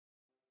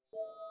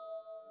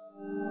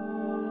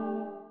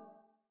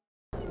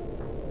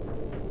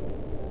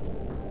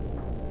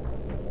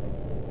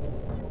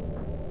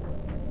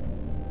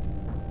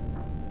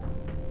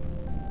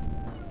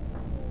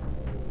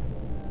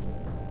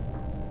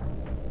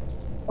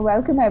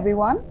Welcome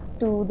everyone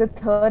to the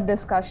third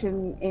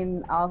discussion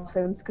in our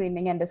film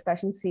screening and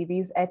discussion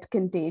series at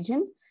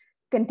Contagion.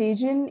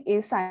 Contagion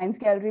is Science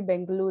Gallery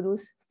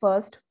Bengaluru's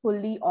first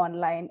fully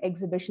online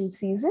exhibition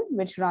season,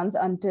 which runs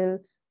until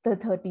the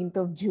 13th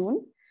of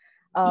June.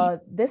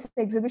 This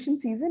exhibition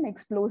season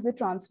explores the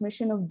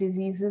transmission of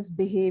diseases,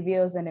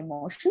 behaviors, and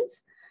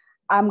emotions.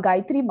 I'm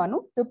Gayatri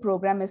Manu, the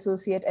program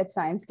associate at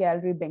Science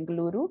Gallery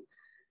Bengaluru.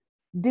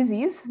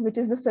 Disease, which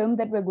is the film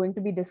that we're going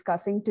to be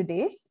discussing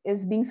today,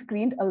 is being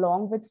screened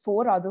along with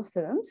 4 other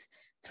films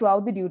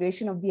throughout the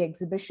duration of the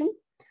exhibition.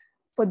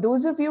 For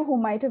those of you who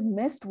might have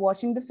missed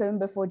watching the film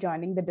before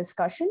joining the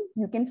discussion,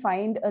 you can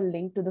find a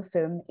link to the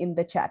film in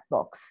the chat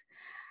box.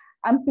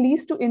 I'm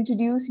pleased to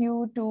introduce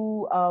you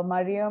to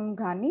Mariam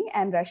Ghani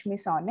and Rashmi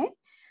Sawhney.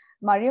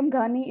 Mariam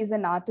Ghani is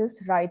an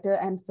artist, writer,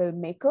 and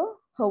filmmaker.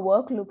 Her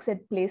work looks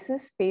at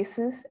places,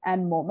 spaces,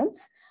 and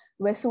moments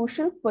where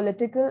social,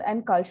 political,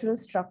 and cultural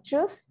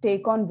structures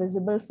take on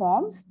visible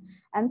forms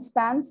and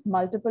spans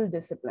multiple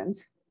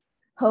disciplines.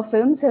 Her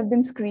films have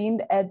been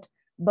screened at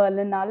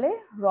Berlinale,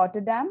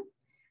 Rotterdam,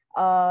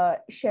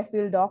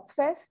 Sheffield Doc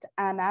Fest,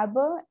 Ann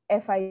Arbor,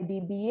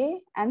 FIDBA,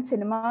 and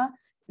Cinema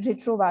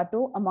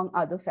Ritrovato, among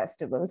other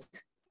festivals.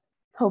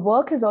 Her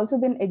work has also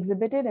been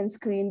exhibited and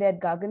screened at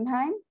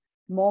Guggenheim,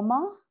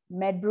 MoMA,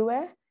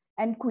 Medbruer,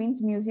 and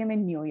Queen's Museum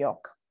in New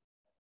York,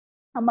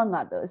 among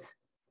others.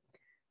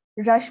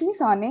 Rashmi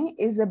Sawhney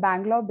is a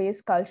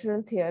Bangalore-based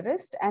cultural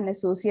theorist and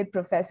associate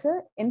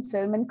professor in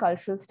film and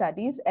cultural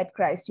studies at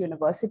Christ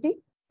University.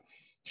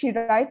 She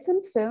writes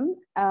on film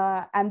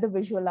and the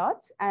visual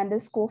arts and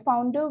is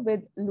co-founder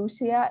with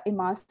Lucia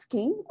Imas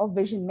King of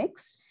Vision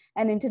Mix,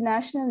 an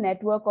international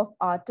network of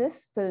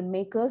artists,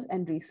 filmmakers,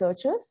 and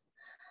researchers.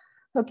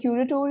 Her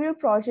curatorial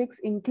projects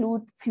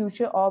include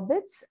Future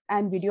Orbits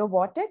and Video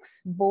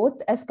Vortex,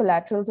 both as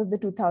collaterals of the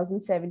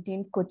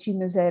 2017 Kochi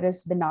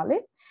Museeres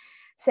Biennale,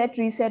 Set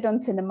Reset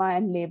on Cinema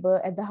and Labor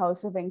at the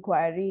House of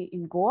Inquiry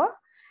in Goa,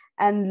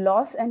 and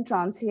Loss and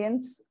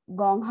Transience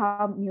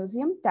Gongha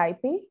Museum,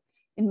 Taipei,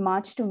 in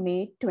March to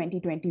May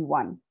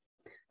 2021.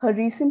 Her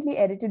recently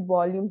edited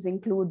volumes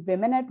include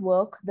Women at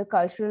Work, The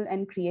Cultural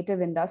and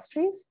Creative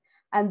Industries,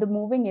 and The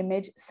Moving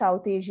Image,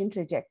 South Asian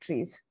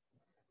Trajectories.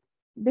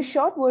 The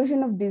short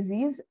version of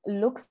Disease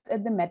looks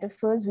at the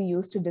metaphors we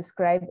use to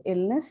describe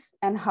illness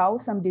and how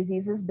some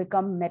diseases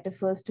become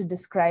metaphors to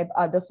describe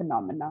other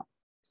phenomena.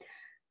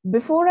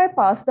 Before I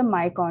pass the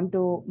mic on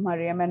to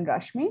Mariam and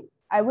Rashmi,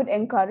 I would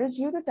encourage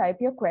you to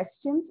type your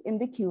questions in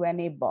the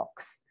Q&A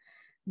box.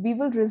 We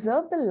will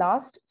reserve the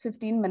last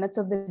 15 minutes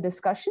of the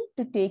discussion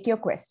to take your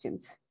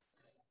questions.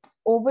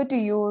 Over to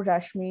you,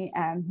 Rashmi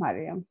and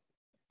Mariam.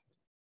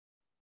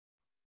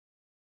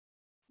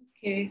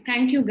 Okay,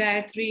 thank you,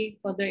 Gayatri,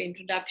 for the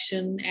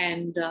introduction,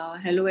 and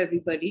hello,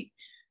 everybody.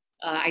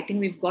 I think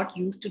we've got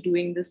used to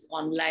doing this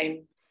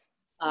online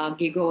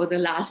gig over the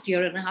last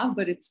year and a half,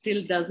 but it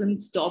still doesn't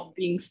stop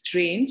being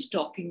strange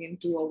talking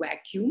into a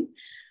vacuum.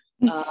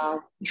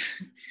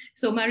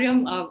 So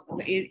Mariam,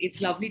 it's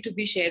lovely to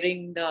be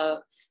sharing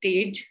the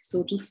stage,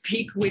 so to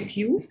speak, with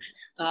you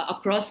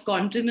across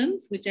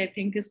continents, which I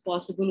think is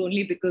possible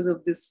only because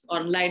of this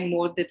online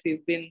mode that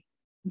we've been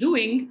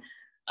doing.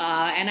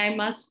 And I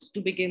must,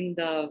 to begin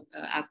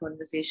our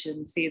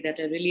conversation, say that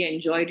I really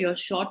enjoyed your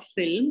short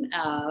film.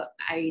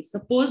 I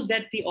suppose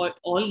that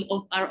all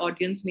of our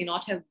audience may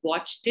not have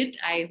watched it.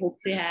 I hope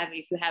they have.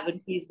 If you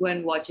haven't, please go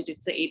and watch it.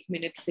 It's an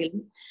 8-minute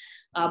film.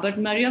 But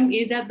Mariam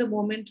is at the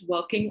moment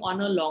working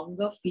on a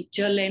longer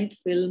feature-length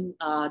film,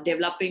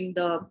 developing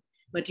the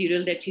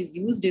material that she's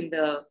used in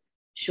the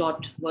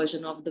short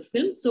version of the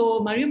film. So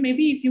Mariam,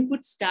 maybe if you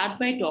could start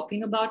by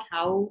talking about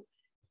how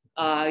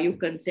you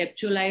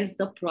conceptualized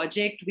the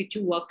project which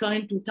you worked on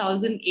in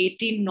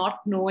 2018, not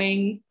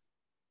knowing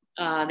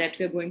that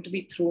we're going to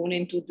be thrown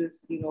into this,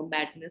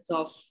 madness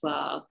of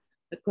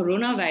the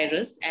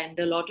coronavirus. And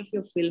a lot of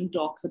your film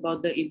talks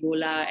about the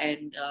Ebola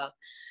and,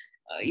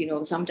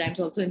 sometimes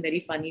also in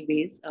very funny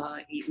ways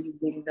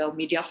using the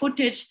media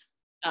footage.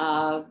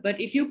 But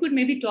if you could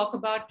maybe talk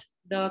about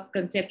the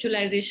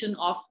conceptualization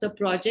of the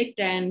project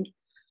and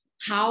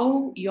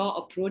how your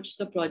approach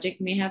to the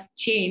project may have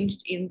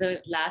changed in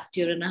the last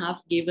year and a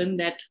half, given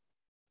that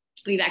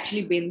we've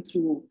actually been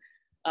through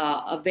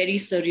a very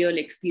surreal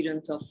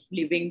experience of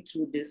living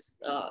through this,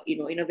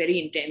 in a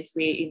very intense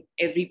way in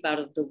every part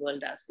of the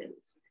world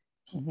ourselves.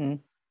 Mm-hmm.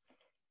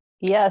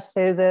 Yeah,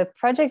 so the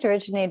project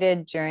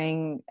originated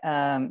during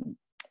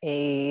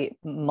a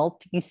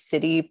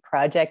multi-city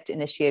project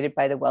initiated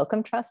by the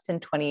Wellcome Trust in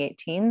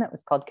 2018 that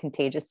was called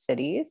Contagious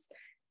Cities.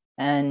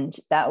 And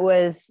that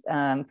was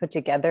put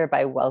together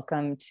by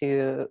Wellcome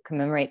to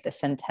commemorate the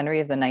centenary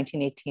of the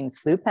 1918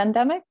 flu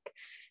pandemic,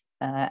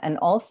 and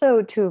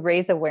also to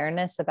raise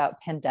awareness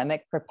about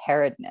pandemic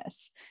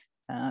preparedness,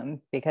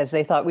 because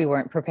they thought we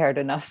weren't prepared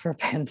enough for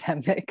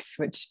pandemics,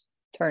 which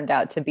turned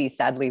out to be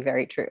sadly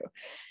very true.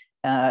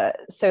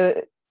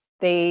 So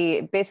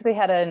they basically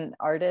had an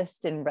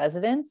artist in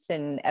residence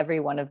in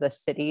every one of the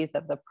cities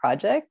of the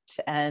project,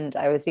 and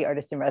I was the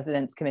artist in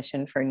residence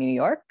commissioned for New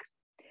York.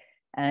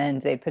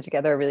 And they put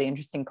together a really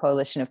interesting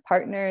coalition of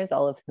partners,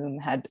 all of whom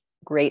had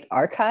great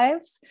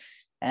archives.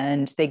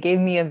 And they gave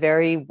me a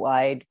very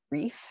wide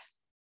brief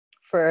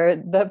for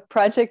the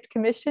project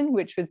commission,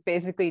 which was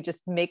basically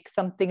just make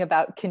something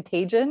about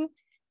contagion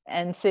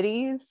and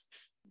cities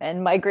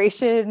and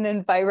migration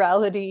and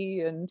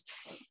virality. And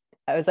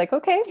I was like,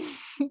 okay,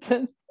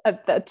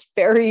 that's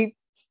very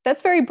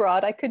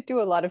broad. I could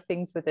do a lot of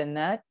things within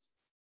that,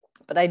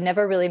 but I'd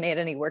never really made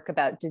any work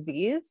about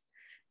disease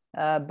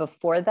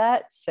before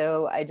that.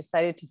 So I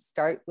decided to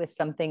start with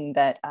something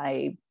that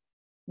I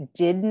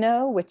did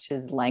know, which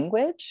is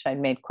language. I'd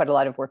made quite a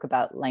lot of work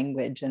about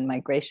language and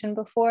migration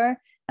before.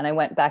 And I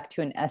went back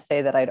to an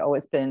essay that I'd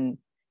always been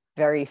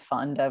very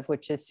fond of,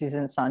 which is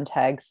Susan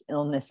Sontag's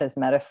Illness as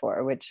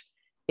Metaphor, which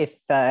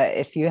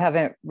if you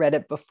haven't read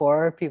it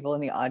before, people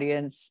in the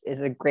audience, is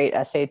a great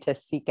essay to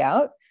seek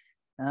out.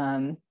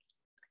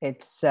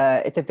 It's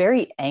a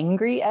very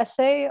angry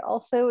essay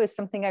also, is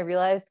something I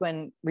realized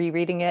when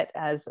rereading it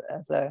as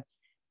a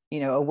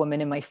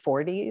woman in my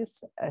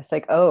 40s. It's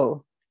like,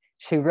 oh,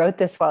 she wrote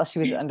this while she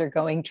was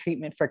undergoing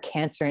treatment for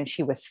cancer, and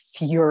she was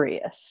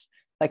furious,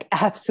 like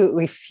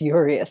absolutely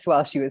furious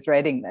while she was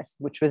writing this,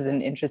 which was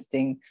an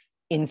interesting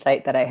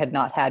insight that I had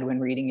not had when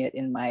reading it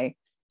in my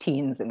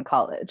teens in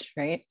college,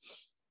 right?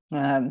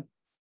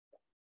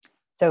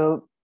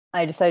 So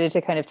I decided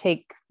to kind of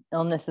take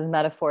illness as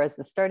metaphor as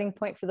the starting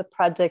point for the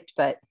project,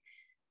 but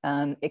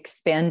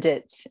expand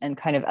it and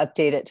kind of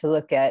update it to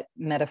look at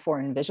metaphor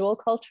in visual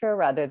culture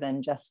rather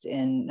than just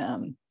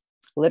in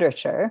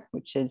literature,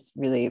 which is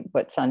really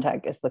what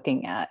Sontag is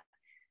looking at.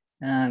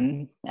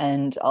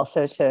 And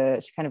also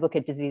to kind of look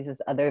at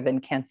diseases other than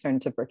cancer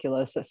and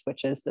tuberculosis,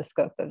 which is the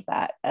scope of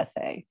that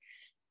essay.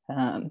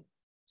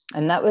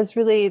 And that was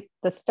really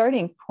the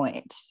starting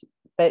point.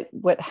 But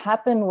what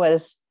happened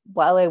was,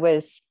 while I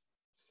was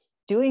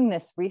doing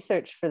this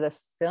research for the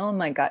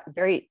film, I got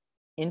very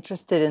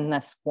interested in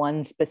this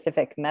one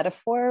specific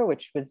metaphor,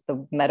 which was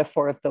the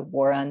metaphor of the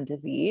war on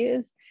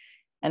disease.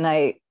 And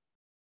I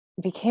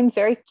became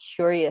very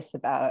curious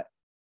about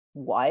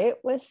why it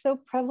was so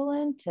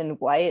prevalent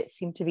and why it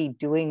seemed to be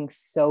doing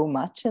so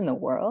much in the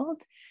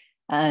world.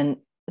 And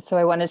so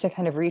I wanted to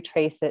kind of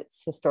retrace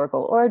its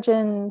historical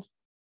origins,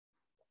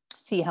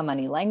 see how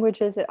many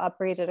languages it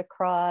operated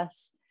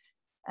across,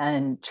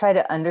 and try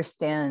to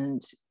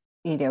understand,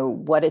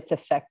 what its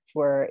effects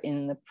were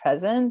in the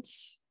present.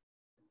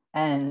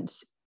 And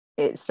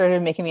it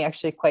started making me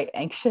actually quite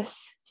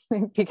anxious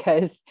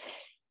because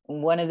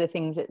one of the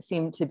things it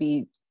seemed to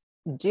be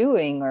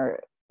doing, or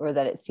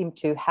that it seemed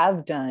to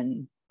have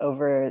done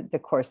over the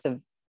course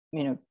of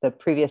the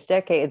previous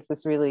decades,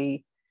 was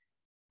really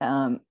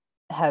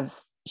have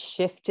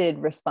shifted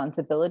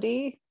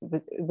responsibility.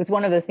 It was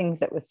one of the things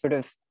that was sort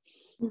of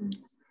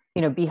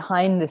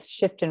behind this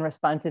shift in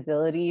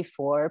responsibility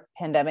for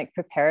pandemic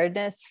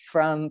preparedness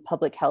from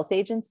public health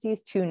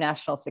agencies to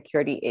national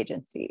security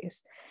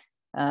agencies.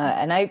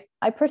 And I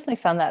personally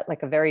found that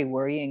like a very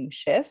worrying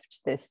shift,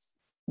 this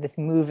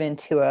move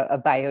into a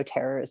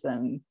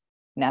bioterrorism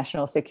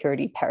national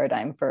security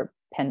paradigm for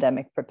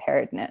pandemic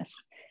preparedness.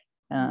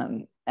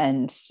 And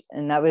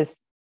that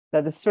was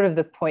sort of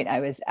the point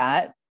I was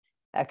at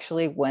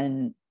actually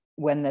when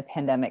the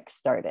pandemic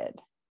started,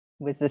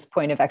 was this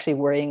point of actually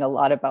worrying a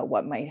lot about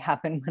what might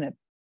happen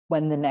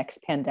when the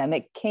next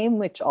pandemic came,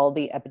 which all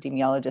the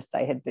epidemiologists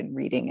I had been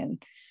reading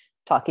and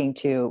talking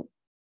to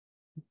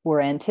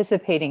were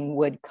anticipating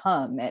would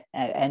come at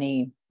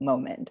any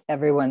moment.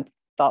 Everyone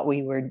thought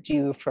we were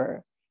due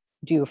for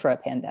a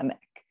pandemic.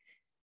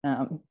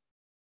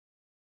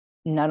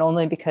 Not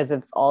only because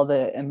of all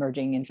the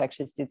emerging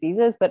infectious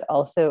diseases, but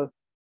also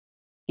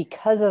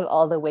because of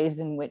all the ways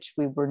in which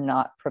we were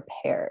not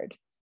prepared,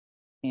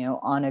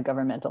 on a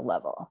governmental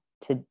level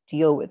to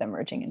deal with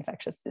emerging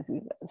infectious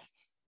diseases.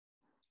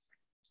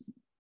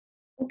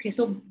 Okay,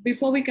 so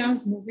before we kind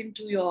of move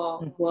into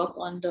your work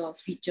on the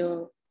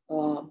feature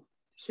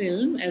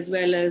film, as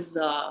well as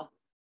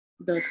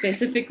the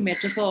specific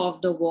metaphor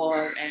of the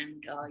war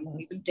and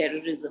even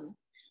terrorism,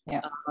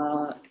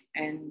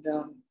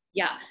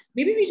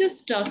 maybe we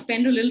just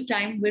spend a little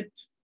time with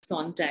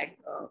Sontag,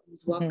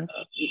 whose work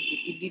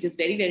indeed is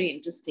very, very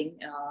interesting.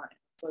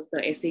 Was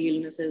the essay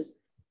Illnesses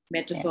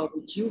Metaphor,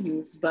 which you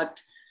use,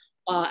 but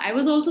I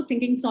was also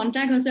thinking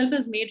Sontag herself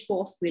has made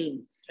 4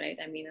 films, right?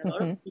 I mean, a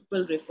lot of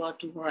people refer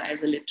to her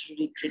as a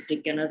literary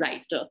critic and a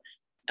writer,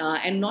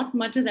 and not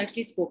much is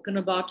actually spoken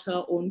about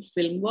her own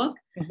film work,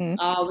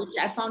 which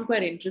I found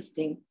quite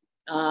interesting,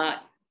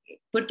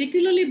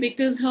 particularly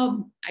because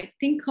I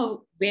think her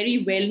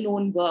very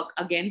well-known work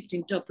Against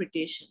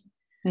Interpretation,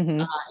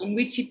 in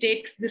which she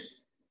takes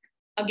this,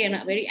 again,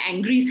 a very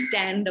angry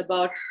stand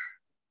about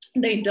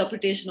the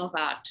interpretation of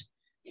art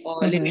or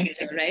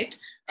literature, right?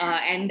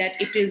 And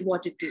that it is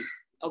what it is,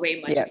 a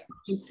way much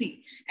to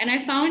see. And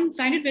I find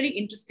it very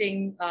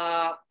interesting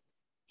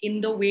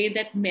in the way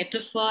that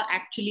metaphor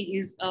actually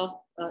is a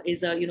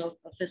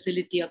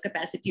facility, a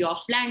capacity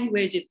of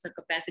language. It's a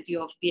capacity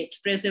of the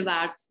expressive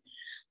arts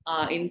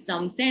in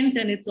some sense,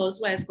 and it's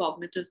also as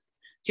cognitive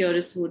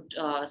theorists would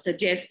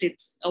suggest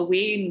it's a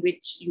way in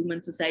which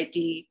human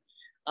society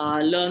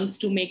learns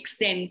to make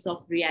sense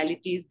of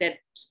realities that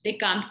they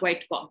can't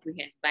quite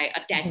comprehend by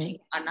attaching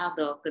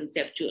another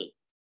conceptual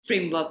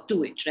framework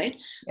to it, right?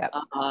 Yep.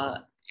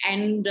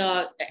 And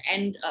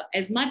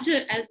as much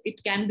as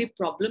it can be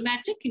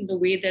problematic in the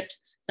way that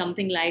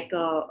something like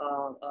a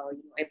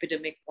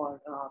epidemic or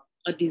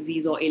a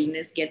disease or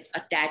illness gets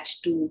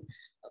attached to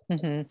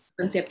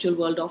conceptual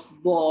world of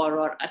war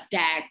or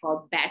attack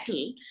or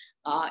battle,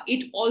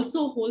 it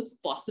also holds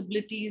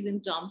possibilities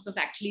in terms of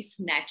actually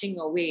snatching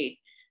away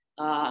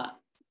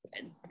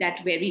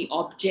that very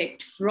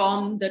object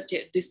from the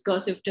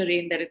discursive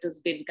terrain that it has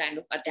been kind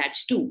of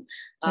attached to.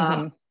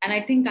 And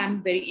I think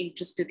I'm very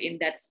interested in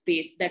that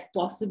space, that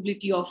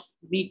possibility of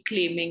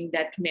reclaiming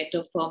that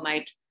metaphor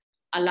might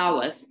allow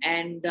us.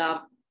 And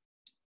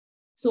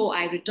so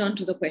I return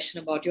to the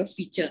question about your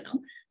feature now.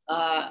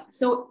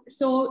 So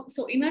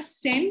in a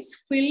sense,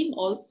 film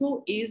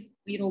also is,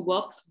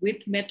 works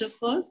with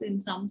metaphors in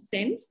some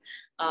sense.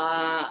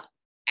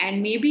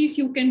 And maybe if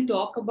you can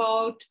talk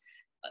about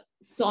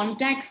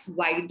Sontag's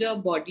wider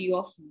body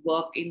of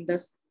work in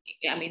this,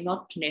 I mean,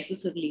 not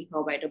necessarily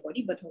her wider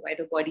body, but her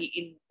wider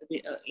body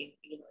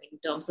in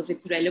terms of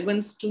its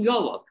relevance to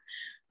your work.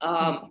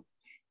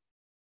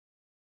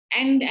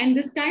 And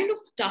this kind of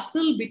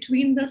tussle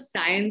between the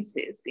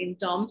sciences in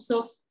terms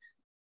of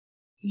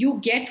you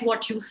get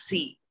what you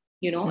see,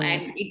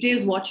 and it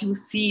is what you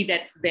see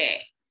that's there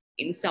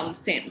in some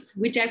sense,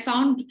 which I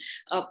found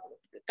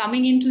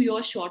coming into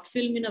your short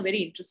film in a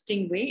very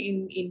interesting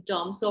way in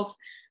terms of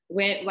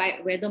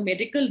where the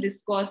medical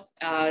discourse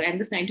and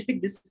the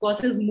scientific discourse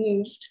has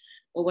moved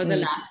over the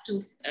last 2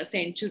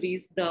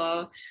 centuries.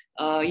 The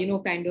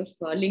kind of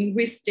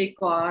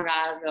linguistic or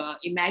our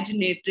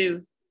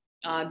imaginative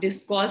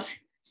discourse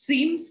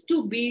seems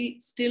to be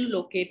still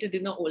located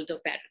in an older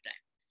paradigm.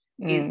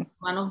 Is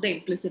one of the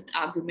implicit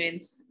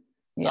arguments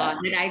that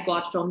I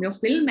got from your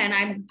film.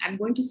 And I'm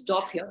going to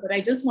stop here, but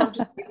I just want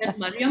to say that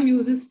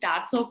Mariam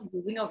starts off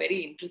using a very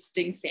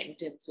interesting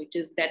sentence, which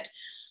is that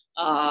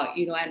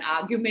an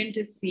argument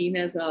is seen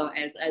as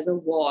a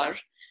war,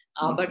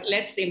 but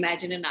let's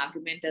imagine an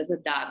argument as a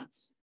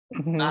dance.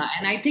 And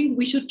I think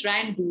we should try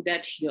and do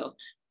that here.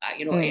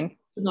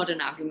 It's not an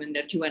argument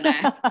that you and I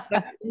have,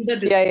 but in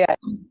the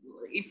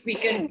if we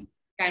can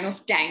kind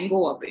of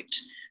tango a bit.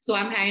 So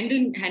I'm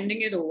handing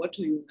it over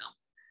to you now.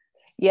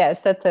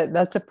 Yes,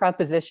 that's a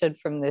proposition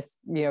from this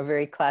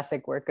very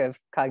classic work of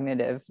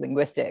cognitive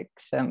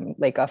linguistics,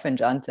 Lakoff and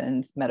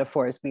Johnson's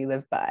Metaphors We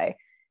Live By.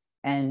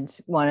 And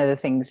one of the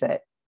things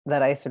that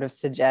I sort of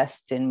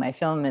suggest in my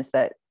film is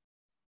that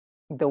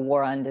the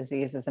war on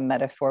disease is a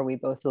metaphor we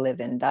both live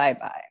and die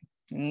by.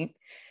 Right?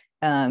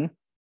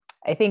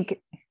 I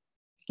think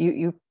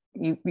you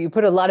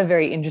put a lot of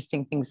very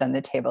interesting things on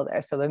the table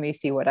there. So let me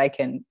see what I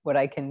can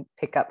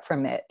pick up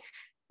from it.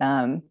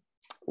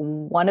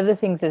 One of the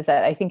things is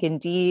that I think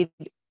indeed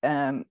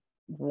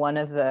one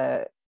of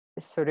the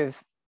sort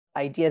of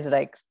ideas that I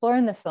explore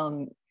in the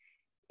film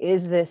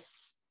is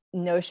this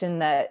notion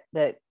that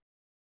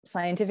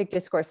scientific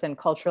discourse and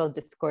cultural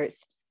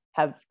discourse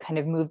have kind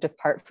of moved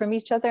apart from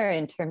each other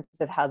in terms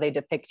of how they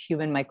depict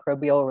human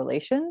microbial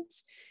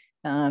relations.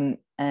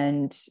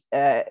 And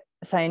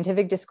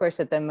scientific discourse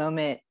at the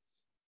moment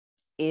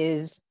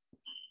is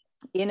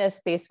in a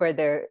space where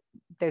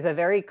there's a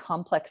very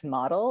complex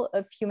model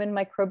of human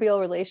microbial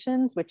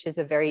relations, which is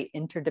a very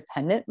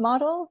interdependent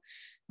model.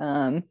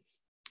 And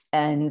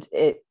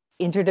it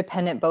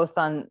interdependent both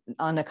on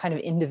a kind of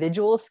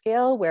individual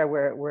scale where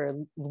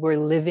we're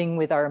living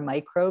with our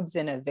microbes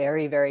in a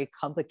very, very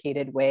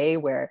complicated way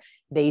where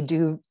they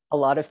do a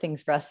lot of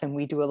things for us and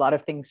we do a lot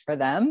of things for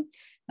them,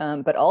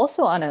 but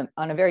also on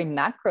a very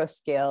macro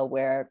scale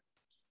where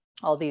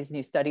all these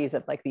new studies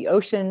of like the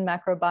ocean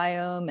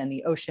microbiome and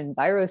the ocean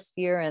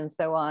virosphere and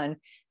so on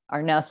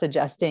are now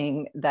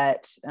suggesting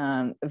that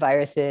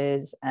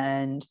viruses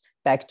and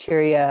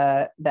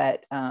bacteria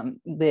that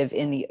live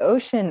in the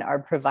ocean are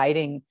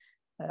providing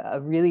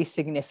a really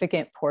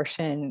significant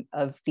portion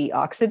of the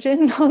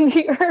oxygen on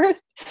the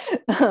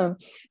earth.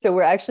 So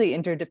we're actually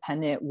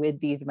interdependent with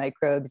these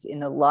microbes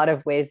in a lot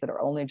of ways that are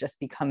only just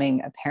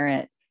becoming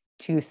apparent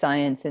to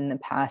science in the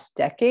past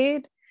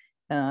decade.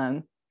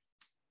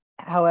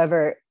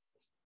 However,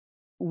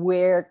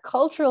 where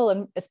cultural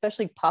and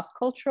especially pop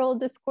cultural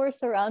discourse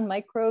around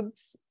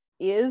microbes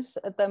is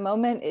at the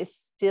moment is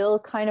still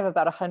kind of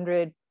about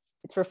 100,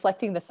 it's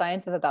reflecting the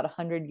science of about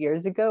 100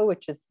 years ago,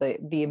 which is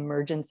the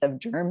emergence of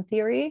germ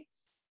theory,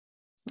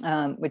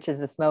 which is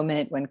this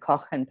moment when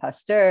Koch and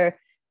Pasteur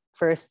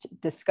first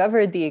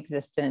discovered the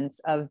existence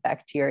of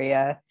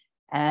bacteria.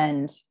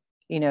 And,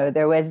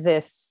 there was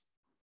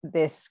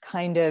this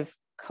kind of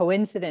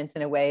coincidence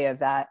in a way of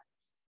that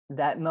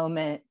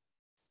moment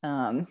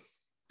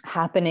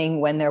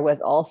happening when there was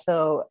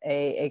also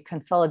a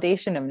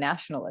consolidation of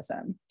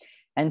nationalism.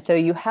 And so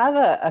you have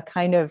a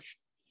kind of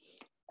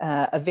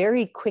a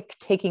very quick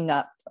taking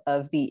up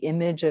of the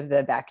image of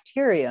the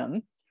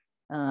bacterium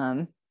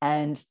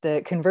and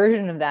the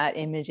conversion of that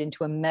image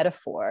into a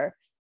metaphor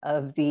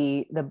of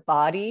the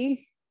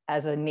body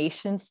as a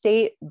nation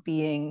state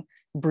being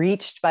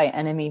breached by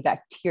enemy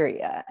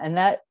bacteria. And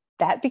that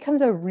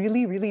becomes a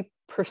really, really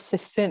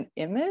persistent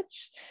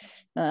image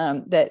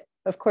that,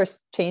 of course,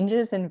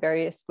 changes in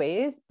various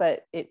ways,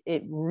 but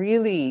it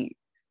really,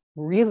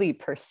 really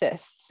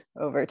persists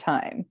over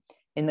time.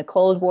 In the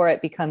Cold War,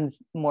 it becomes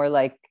more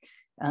like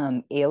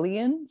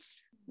aliens.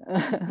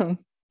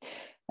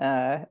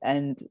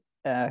 And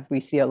we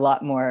see a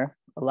lot more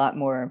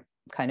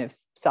kind of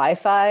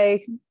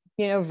sci-fi,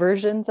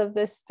 versions of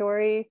this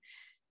story.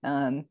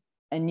 And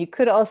you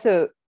could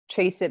also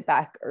trace it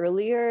back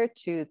earlier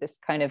to this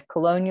kind of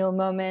colonial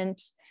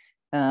moment.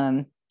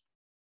 There's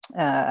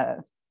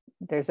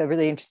a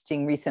really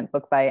interesting recent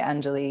book by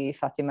Anjali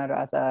Fatima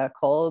Raza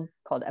Kolb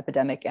called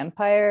Epidemic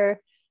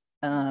Empire,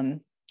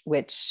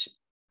 which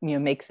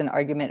makes an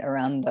argument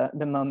around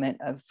the moment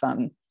of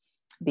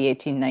the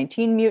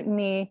 1819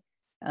 mutiny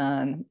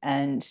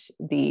and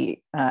the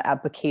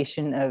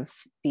application of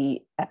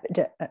the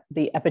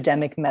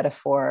epidemic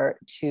metaphor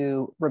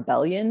to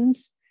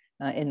rebellions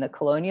in the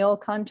colonial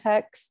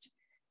context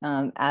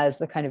as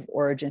the kind of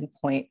origin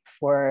point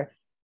for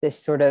this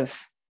sort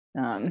of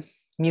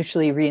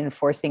mutually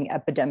reinforcing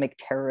epidemic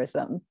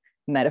terrorism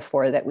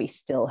metaphor that we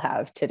still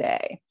have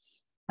today.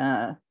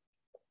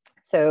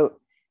 So,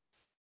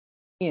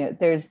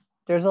 there's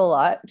a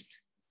lot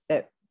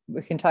that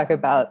we can talk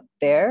about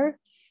there.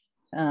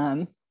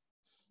 There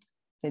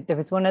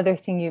was one other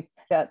thing you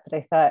put out that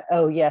I thought,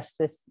 oh yes,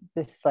 this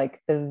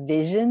like the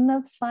vision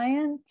of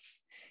science.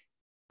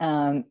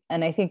 And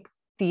I think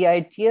the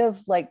idea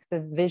of like the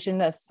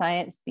vision of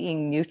science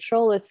being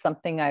neutral is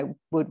something I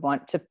would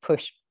want to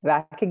push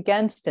back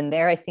against. And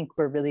there I think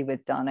we're really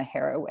with Donna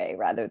Haraway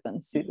rather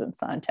than Susan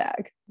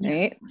Sontag,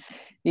 right?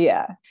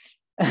 Yeah.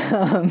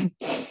 And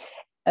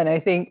I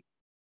think,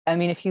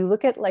 if you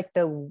look at like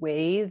the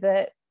way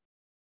that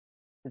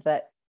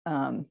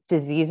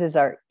diseases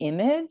are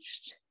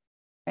imaged,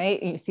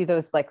 right? You see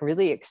those like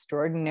really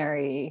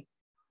extraordinary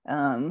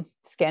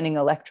scanning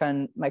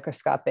electron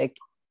microscopic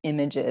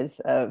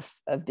images of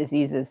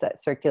diseases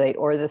that circulate,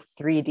 or the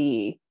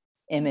 3D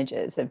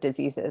images of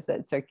diseases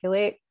that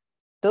circulate.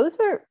 Those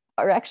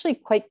are actually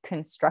quite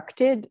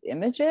constructed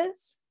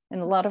images in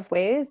a lot of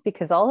ways,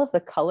 because all of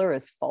the color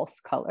is false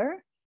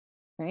color,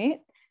 right?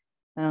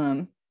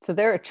 So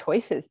there are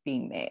choices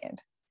being made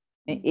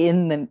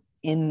in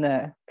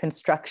the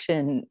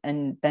construction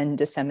and then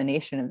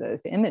dissemination of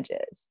those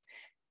images.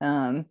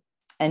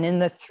 And in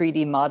the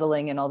 3D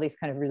modeling and all these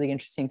kind of really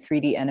interesting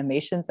 3D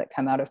animations that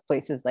come out of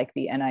places like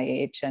the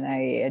NIH,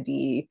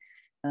 NIAID,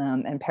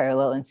 and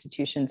parallel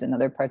institutions in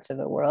other parts of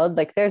the world,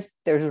 like there's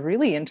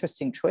really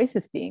interesting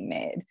choices being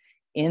made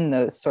in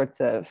those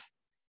sorts of,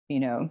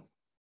 in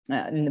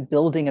the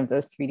building of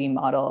those 3D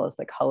models,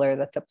 the color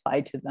that's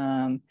applied to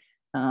them,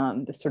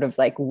 the sort of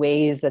like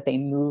ways that they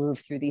move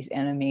through these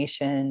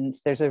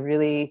animations. There's a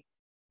really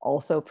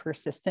also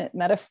persistent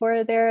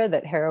metaphor there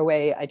that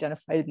Haraway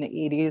identified in the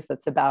 80s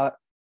that's about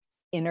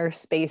inner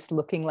space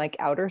looking like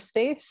outer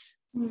space,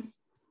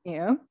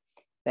 that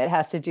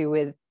has to do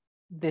with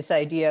this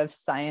idea of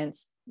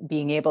science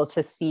being able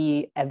to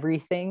see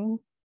everything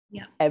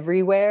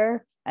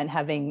everywhere and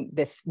having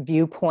this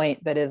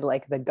viewpoint that is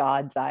like the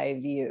God's eye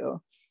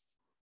view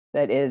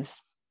that is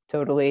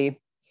totally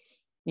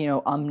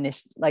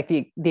omniscient, like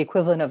the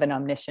equivalent of an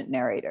omniscient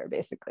narrator,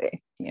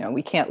 basically.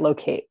 We can't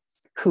locate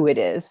who it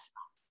is,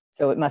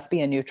 so it must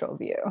be a neutral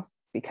view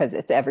because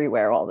it's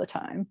everywhere all the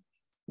time.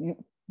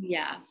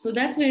 Yeah, so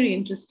that's very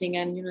interesting,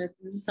 and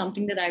this is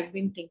something that I've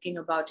been thinking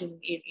about in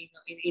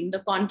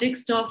the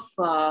context of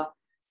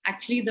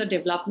actually the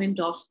development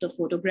of the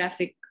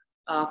photographic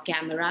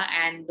camera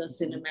and the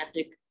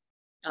cinematic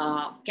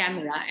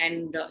camera,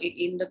 and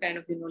in the kind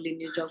of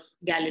lineage of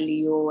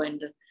Galileo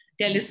and the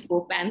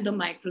telescope and the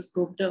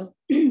microscope, the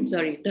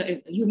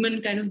the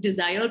human kind of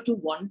desire to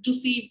want to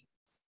see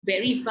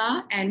very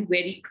far and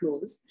very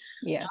close.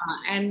 Yes.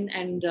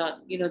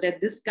 That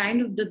this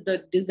kind of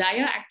the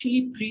desire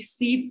actually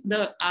precedes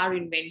our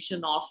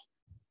invention of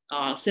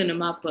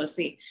cinema per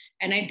se.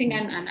 And I think,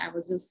 and I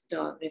was just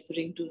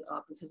referring to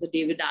Professor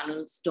David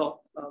Arnold's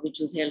talk, which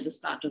was held as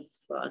part of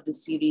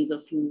this series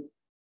a few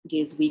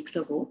weeks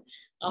ago,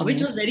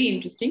 which was very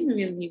interesting.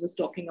 He was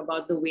talking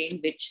about the way in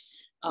which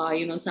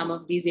some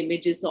of these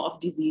images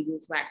of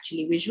diseases were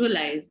actually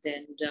visualized,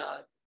 and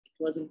it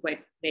wasn't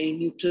quite very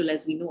neutral,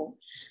 as we know.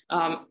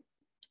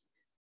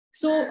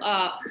 So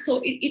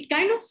it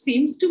kind of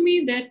seems to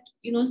me that,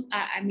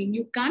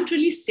 you can't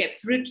really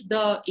separate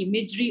the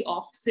imagery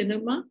of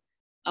cinema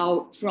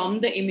from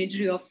the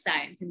imagery of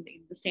science in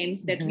the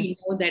sense that we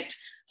know that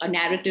a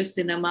narrative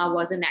cinema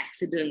was an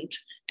accident,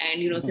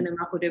 and,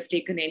 cinema could have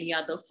taken any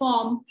other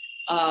form.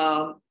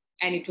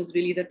 And it was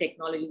really the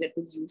technology that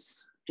was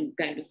used to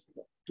kind of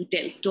to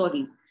tell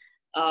stories.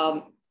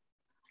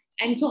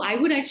 And so I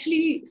would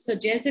actually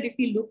suggest that if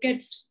we look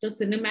at the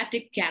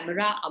cinematic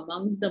camera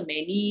amongst the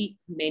many,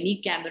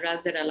 many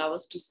cameras that allow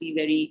us to see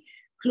very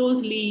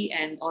closely,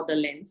 or the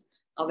lens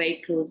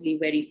very closely,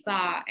 very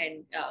far.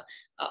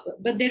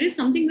 But there is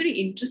something very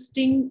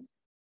interesting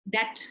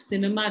that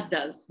cinema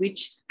does,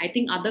 which I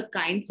think other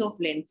kinds of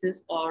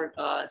lenses or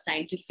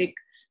scientific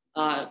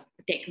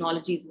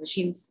technologies,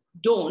 machines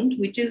don't,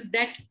 which is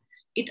that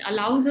it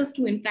allows us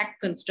to, in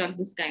fact, construct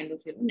this kind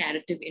of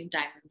narrative in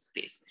time and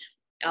space.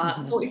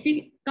 So if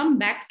we come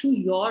back to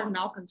your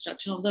now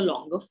construction of the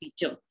longer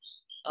feature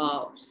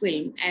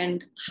film,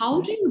 and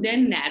how do you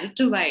then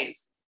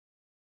narrativize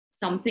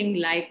something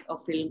like a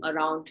film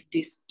around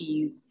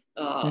dis-ease,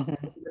 the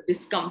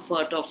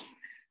discomfort of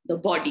the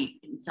body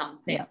in some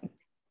sense? Yeah.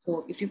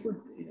 So if you could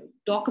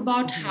talk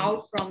about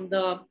how from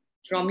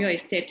your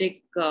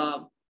aesthetic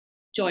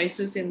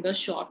choices in the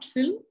short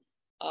film,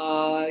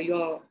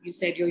 you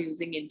said you're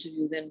using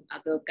interviews and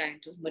other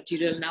kinds of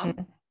material now,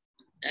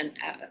 and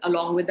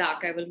along with the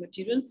archival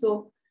material.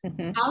 So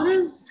how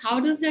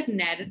does that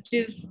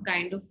narrative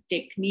kind of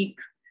technique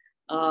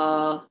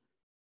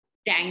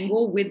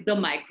tango with the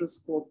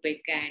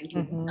microscopic and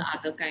the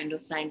other kind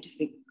of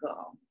scientific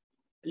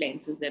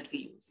lenses that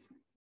we use?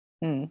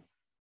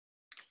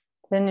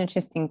 It's an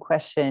interesting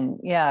question.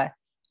 Yeah.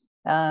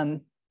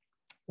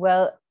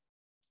 Well,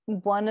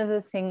 one of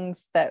the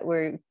things that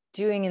we're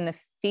doing in the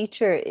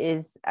feature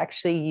is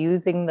actually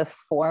using the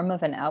form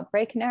of an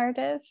outbreak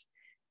narrative,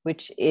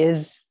 which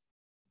is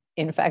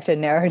in fact a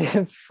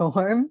narrative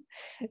form,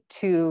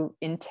 to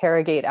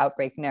interrogate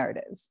outbreak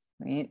narratives,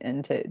 right?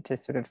 And to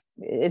sort of,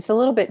 it's a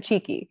little bit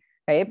cheeky,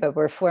 right? But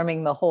we're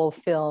forming the whole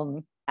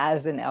film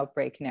as an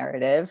outbreak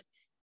narrative,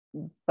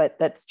 but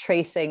that's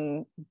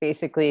tracing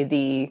basically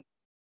the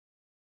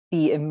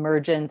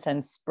emergence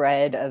and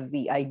spread of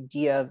the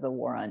idea of the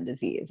war on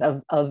disease,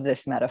 of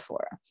this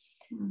metaphor.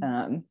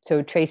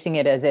 So tracing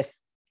it as if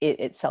it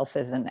itself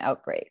is an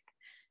outbreak.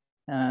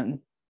 And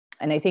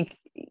I think,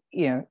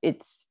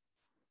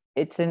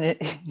 it's an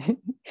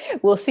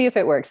we'll see if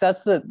it works.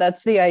 That's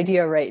the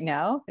idea right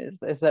now,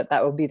 is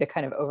that will be the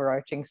kind of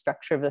overarching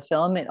structure of the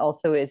film. It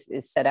also is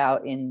set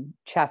out in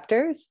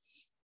chapters,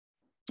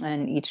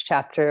 and each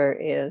chapter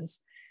is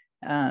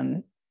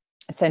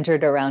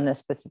centered around a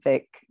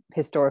specific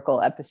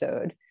historical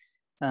episode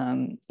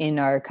in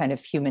our kind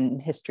of human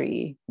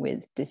history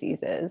with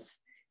diseases.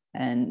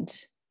 And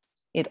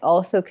it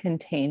also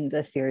contains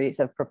a series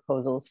of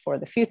proposals for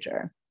the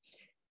future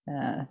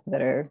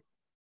that are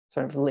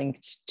sort of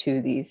linked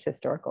to these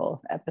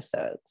historical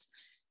episodes.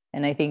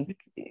 And I think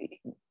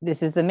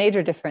this is the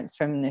major difference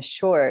from the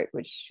short,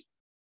 which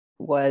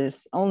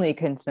was only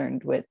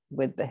concerned with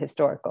the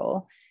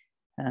historical,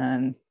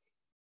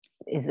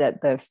 is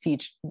that the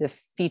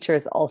feature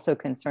is also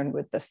concerned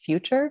with the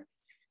future,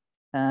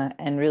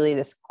 and really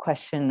this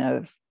question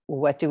of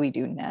what do we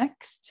do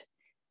next,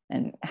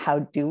 and how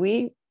can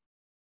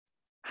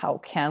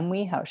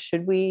we, how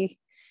should we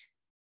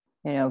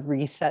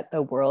reset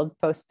the world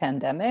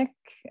post-pandemic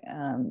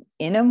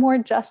in a more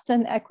just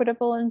and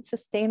equitable and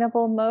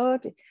sustainable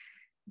mode.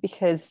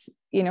 Because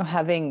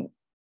having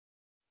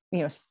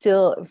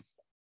still,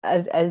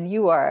 as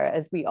you are,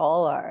 as we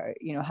all are,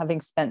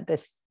 having spent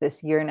this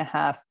year and a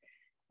half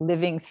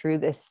living through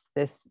this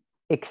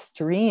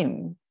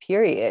extreme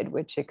period,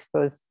 which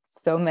exposed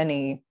so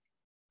many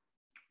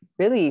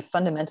really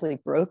fundamentally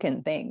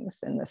broken things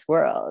in this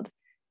world.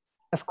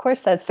 Of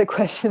course, that's the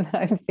question that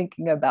I'm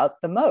thinking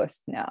about the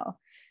most now,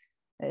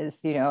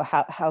 is,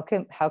 how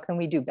can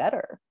we do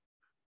better?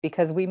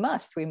 Because we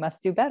must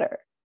do better,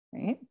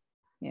 right?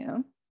 Yeah.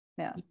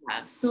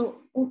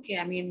 So, okay.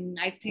 I mean,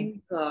 I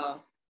think,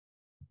 I'm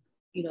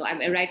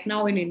right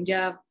now in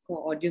India,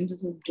 for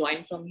audiences who've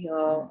joined from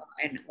here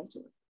and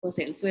also, of course,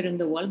 elsewhere in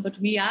the world, but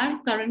we are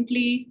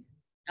currently,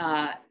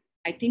 I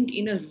think,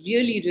 in a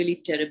really,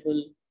 really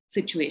terrible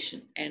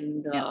situation.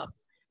 And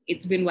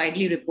it's been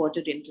widely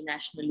reported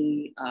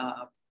internationally.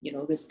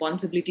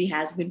 Responsibility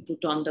has been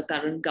put on the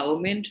current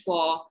government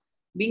for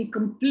being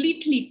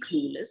completely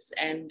clueless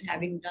and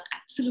having done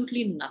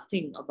absolutely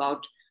nothing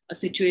about a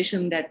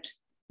situation that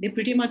they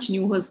pretty much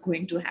knew was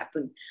going to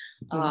happen.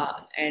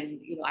 And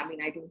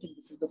I don't think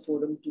this is the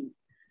forum to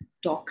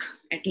talk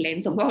at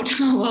length about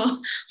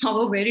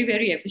our very,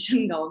 very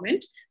efficient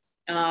government.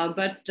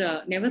 But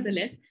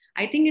nevertheless,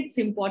 I think it's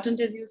important,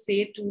 as you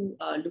say, to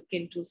look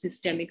into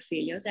systemic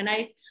failures. And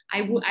I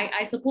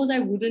suppose I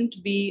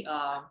wouldn't be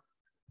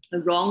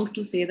wrong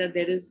to say that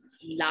there is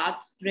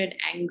large spread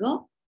anger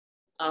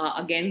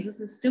against the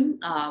system.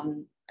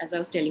 As I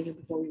was telling you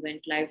before we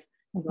went live,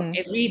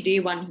 every day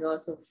one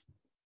hears of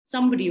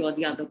somebody or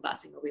the other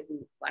passing away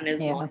who one has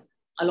lost.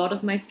 A lot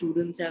of my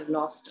students have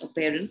lost a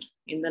parent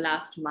in the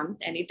last month,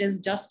 and it has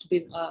just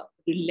been a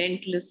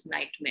relentless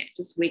nightmare.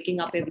 Just waking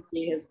up every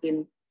day has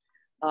been,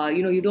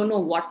 you don't know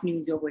what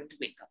news you're going to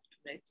wake up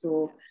to, right?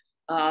 So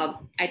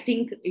I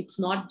think it's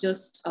not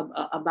just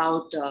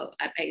about,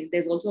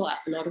 there's also a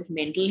lot of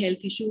mental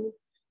health issue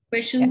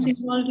questions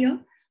involved here.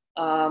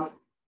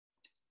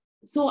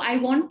 So I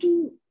want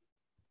to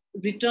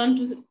return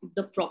to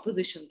the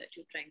proposition that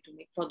you're trying to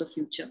make for the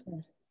future.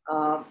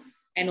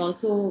 And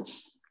also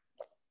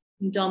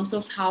in terms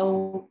of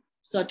how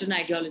certain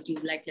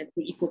ideologies like the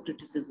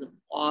eco-criticism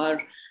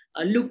or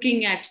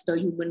looking at the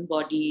human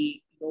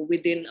body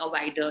within a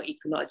wider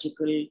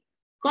ecological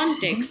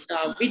context,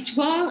 which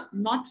were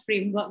not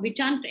framework, which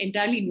aren't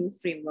entirely new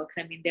frameworks.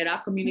 I mean, there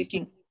are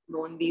communities who've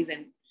known these,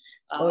 and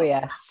oh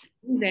yes,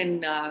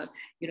 then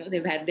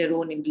they've had their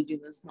own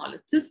indigenous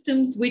knowledge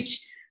systems,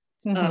 which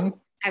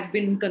have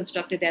been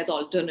constructed as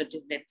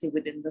alternative, let's say,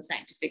 within the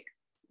scientific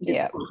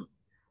discourse.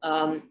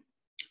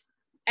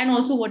 And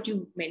also what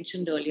you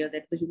mentioned earlier,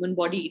 that the human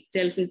body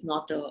itself is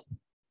not a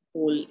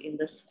whole in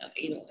this,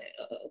 a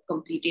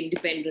complete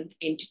independent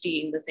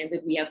entity, in the sense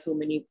that we have so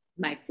many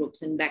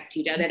microbes and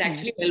bacteria that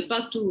actually help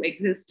us to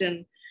exist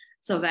and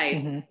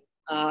survive.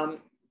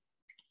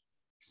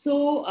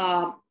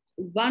 So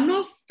one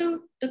of the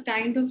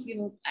kind of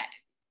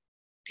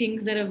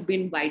things that have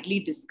been widely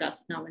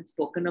discussed now and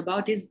spoken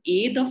about is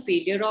the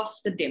failure of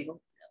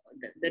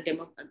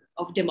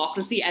of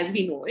democracy as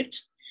we know it.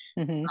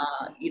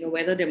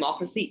 Whether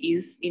democracy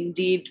is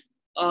indeed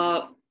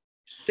a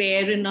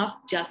fair enough,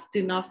 just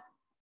enough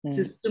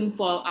system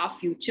for our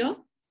future.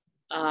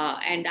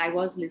 And I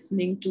was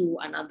listening to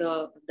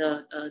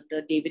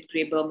the David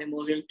Graeber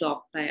Memorial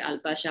talk by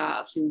Alpa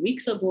Shah a few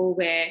weeks ago,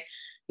 where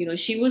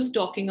she was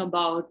talking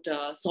about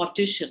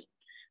sortition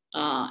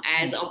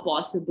as a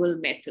possible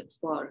method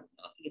for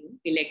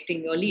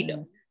electing your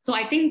leader. So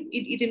I think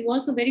it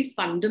involves a very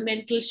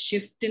fundamental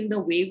shift in the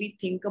way we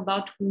think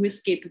about who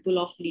is capable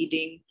of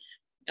leading,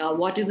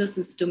 what is a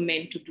system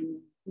meant to do,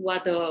 who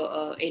are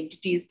the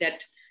entities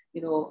that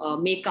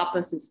make up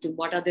a system,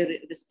 what are their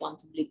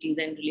responsibilities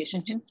and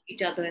relationships to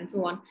each other, and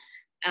so on.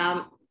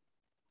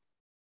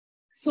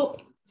 So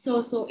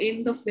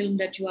in the film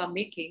that you are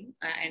making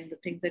and the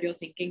things that you're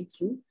thinking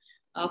through,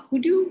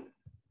 could you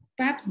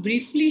perhaps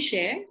briefly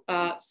share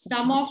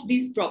some of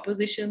these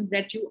propositions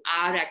that you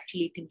are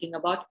actually thinking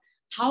about?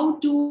 How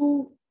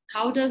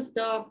does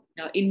the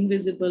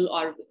invisible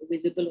or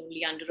visible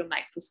only under a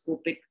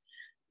microscopic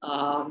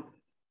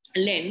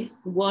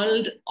lens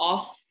world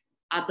of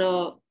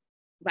other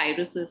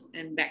viruses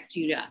and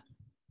bacteria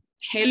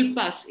help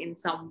us in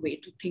some way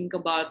to think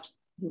about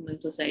human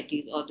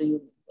societies or the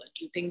human world?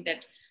 Do you think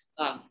that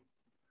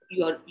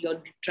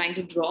you're trying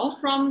to draw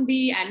from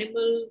the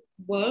animal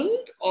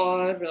world,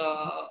 or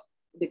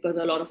because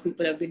a lot of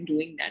people have been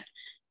doing that,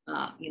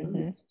 I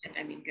mean,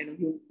 kind of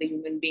the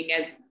human being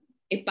as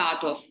a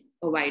part of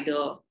a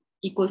wider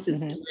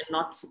ecosystem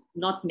and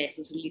not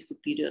necessarily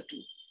superior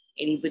to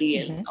anybody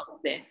else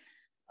out there.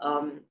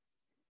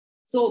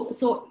 So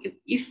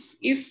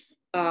if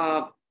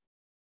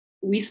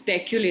we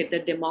speculate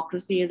that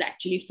democracy is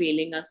actually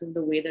failing us in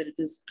the way that it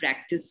is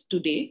practiced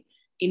today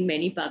in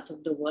many parts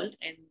of the world,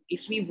 and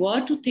if we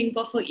were to think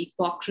of an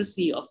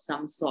ecocracy of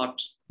some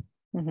sort,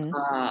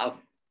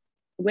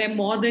 where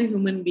more than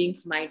human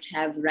beings might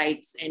have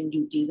rights and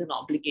duties and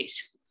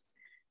obligations,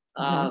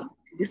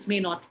 this may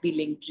not be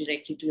linked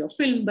directly to your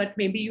film, but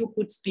maybe you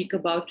could speak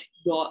about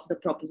the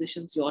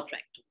propositions you're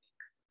trying to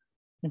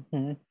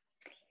make.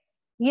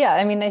 Yeah,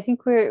 I mean, I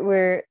think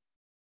we're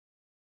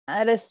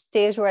at a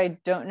stage where I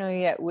don't know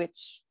yet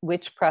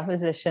which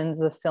propositions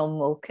the film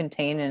will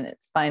contain in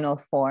its final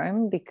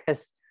form,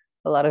 because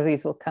a lot of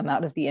these will come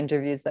out of the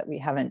interviews that we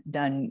haven't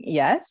done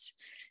yet.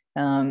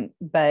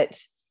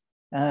 But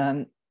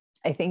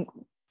I think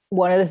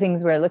one of the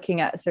things we're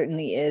looking at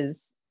certainly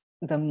is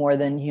the more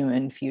than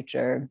human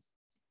future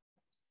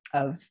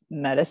of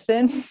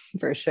medicine,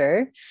 for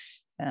sure,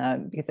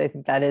 because I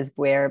think that is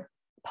where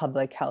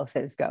public health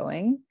is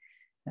going,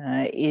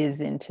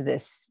 is into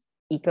this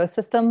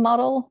ecosystem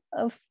model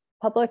of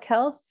public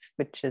health,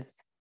 which is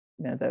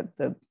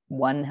the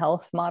One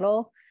Health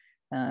model,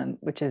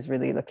 which is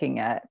really looking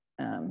at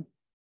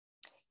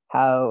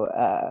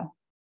how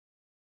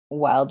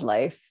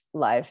wildlife,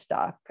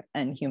 livestock,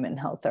 and human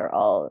health are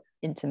all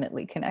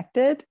intimately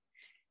connected.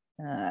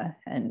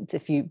 And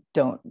if you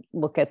don't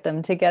look at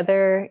them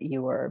together,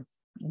 you are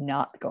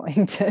not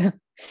going to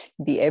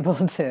be able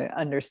to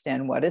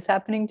understand what is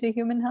happening to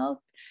human health.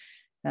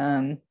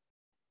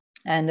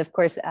 And of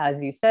course,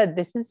 as you said,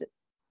 this is,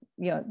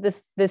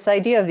 this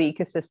idea of the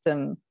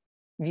ecosystem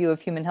view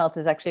of human health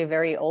is actually a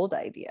very old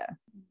idea.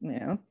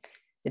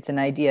 It's an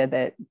idea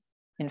that,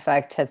 in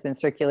fact, has been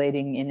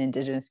circulating in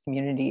indigenous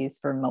communities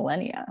for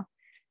millennia.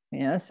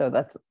 So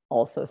that's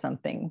also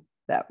something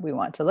that we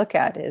want to look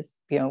at, is,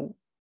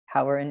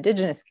 how are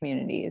indigenous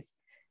communities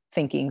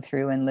thinking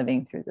through and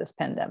living through this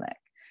pandemic?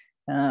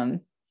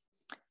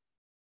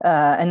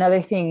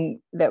 Another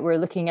thing that we're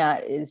looking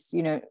at is,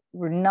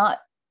 we're not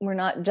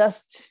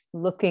just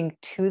looking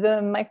to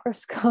the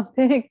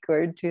microscopic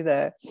or to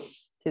the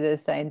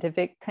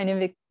scientific kind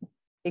of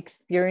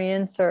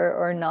experience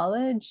or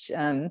knowledge,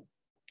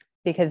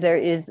 because there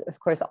is, of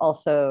course,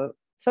 also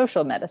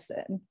social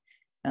medicine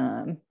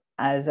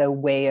as a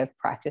way of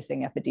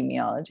practicing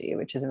epidemiology,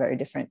 which is a very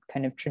different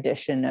kind of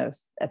tradition of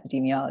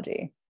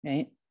epidemiology,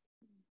 right?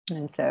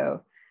 And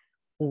so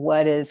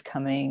what is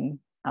coming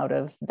out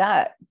of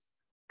that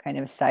kind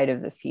of side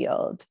of the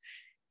field?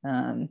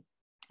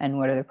 And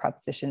what are the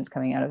propositions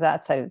coming out of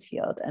that side of the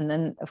field? And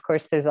then, of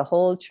course, there's a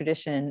whole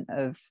tradition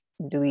of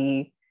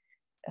really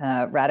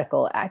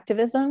radical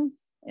activism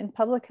in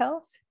public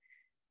health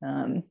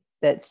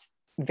that's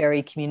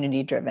very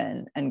community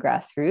driven and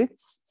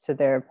grassroots. So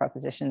there are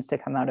propositions to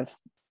come out of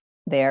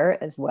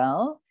there as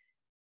well.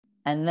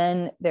 And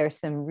then there's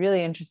some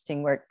really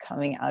interesting work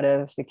coming out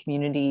of the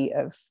community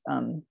of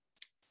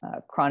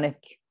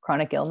chronic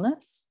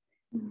illness.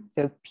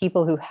 So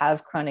people who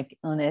have chronic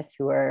illness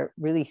who are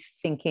really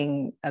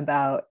thinking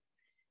about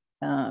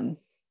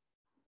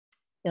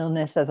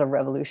illness as a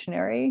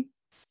revolutionary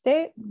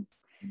state,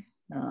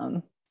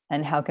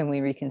 and how can we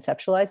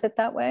reconceptualize it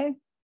that way,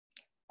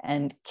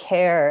 and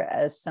care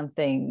as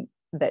something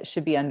that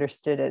should be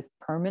understood as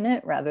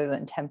permanent rather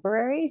than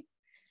temporary.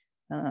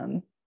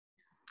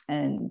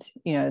 And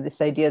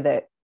this idea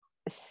that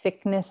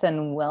sickness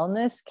and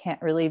wellness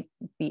can't really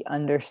be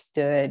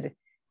understood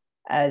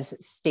as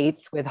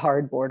states with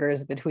hard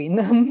borders between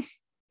them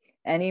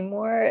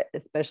anymore,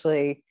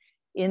 especially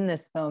in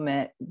this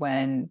moment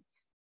when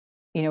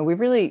we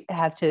really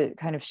have to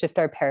kind of shift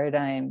our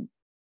paradigm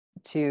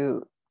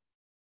to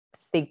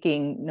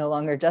thinking no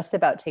longer just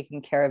about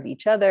taking care of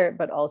each other,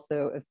 but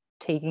also of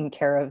taking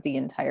care of the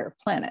entire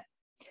planet.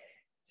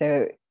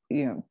 So,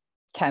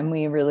 can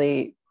we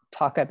really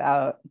talk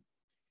about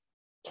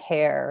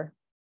care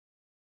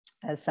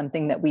as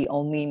something that we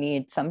only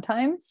need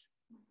sometimes,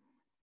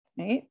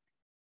 right?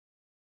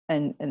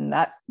 And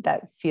that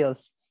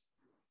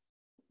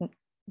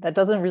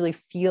doesn't really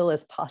feel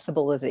as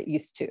possible as it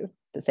used to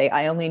say,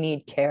 I only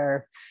need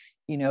care,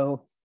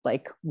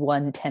 like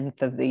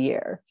 1/10 of the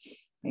year,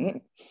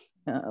 right?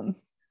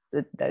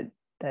 That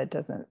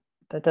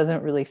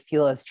doesn't really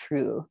feel as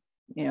true,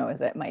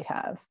 as it might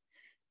have.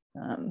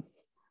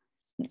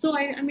 So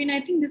I mean,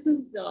 I think this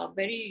is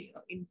very,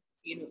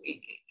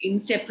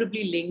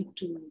 inseparably linked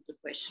to the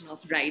question of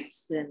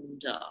rights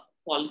and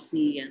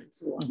policy and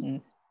so on.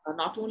 Mm-hmm.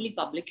 Not only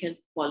public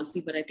health policy,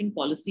 but I think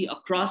policy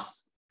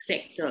across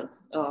sectors,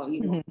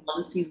 Mm-hmm.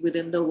 policies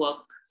within the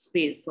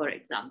workspace, for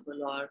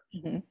example, or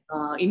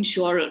Mm-hmm.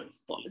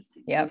 Insurance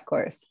policy. Yeah, of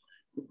course.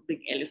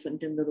 Big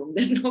elephant in the room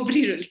that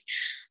nobody really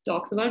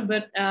talks about.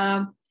 But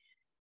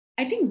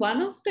I think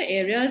one of the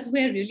areas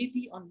where really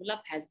the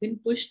envelope has been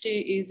pushed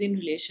is in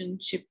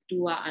relationship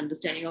to our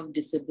understanding of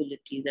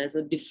disabilities as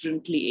a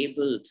differently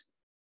abled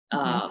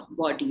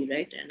body,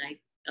 right?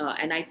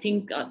 And I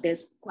think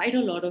there's quite a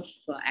lot of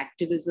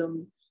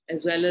activism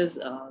as well as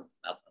a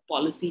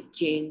policy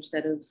change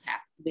that has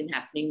been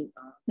happening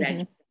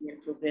gradually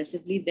and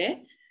progressively there,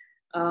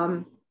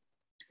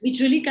 which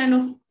really kind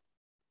of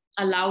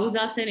allows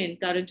us and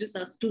encourages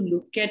us to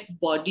look at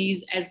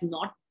bodies as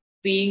not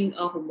being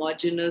a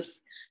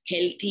homogeneous,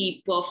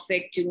 healthy,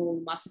 perfect,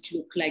 must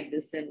look like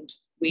this and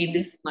weigh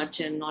this much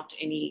and not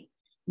any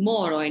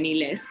more or any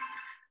less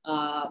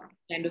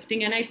kind of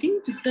thing. And I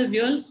think the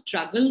real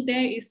struggle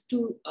there is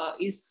to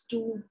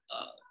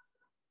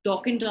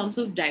talk in terms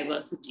of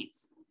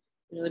diversities,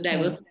 the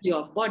diversity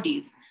of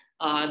bodies,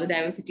 the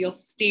diversity of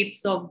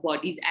states of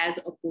bodies, as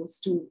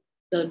opposed to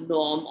the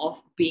norm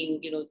of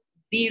being,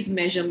 these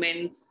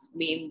measurements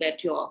mean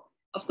that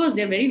of course,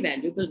 they're very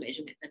valuable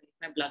measurements. I mean,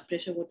 if my blood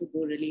pressure were to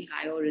go really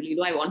high or really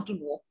low, I want to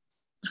know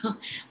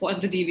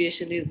what the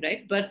deviation is,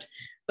 right? But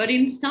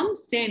in some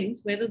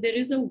sense, whether there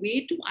is a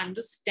way to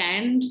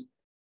understand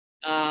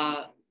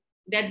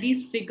that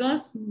these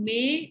figures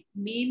may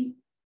mean,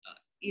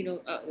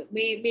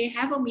 may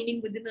have a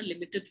meaning within a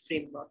limited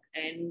framework,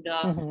 and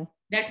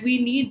that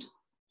we need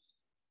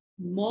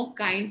more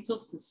kinds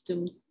of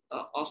systems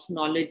of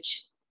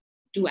knowledge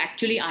to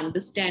actually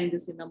understand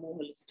this in a more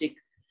holistic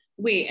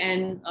way.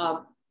 And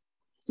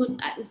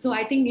so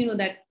I think,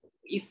 that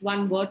if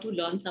one were to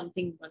learn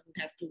something, one would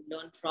have to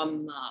learn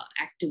from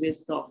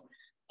activists of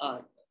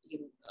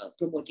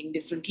promoting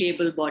different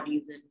able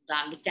bodies and the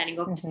understanding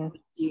of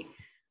disability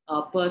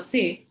per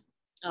se.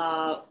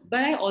 But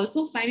I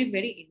also find it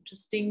very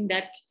interesting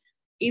that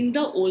in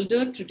the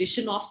older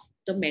tradition of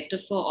the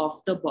metaphor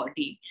of the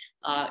body,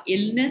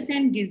 illness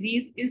and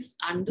disease is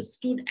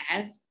understood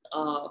as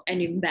an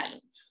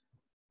imbalance.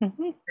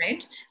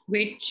 Right,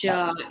 which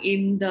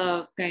in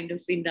the kind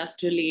of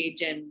industrial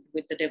age and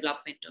with the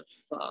development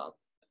of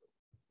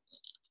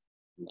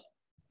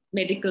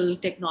medical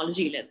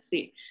technology, let's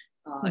say,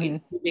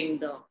 including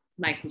the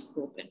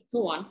microscope and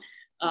so on,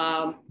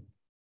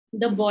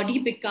 the body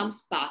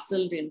becomes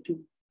parceled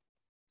into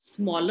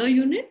smaller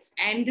units.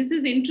 And this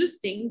is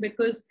interesting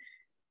because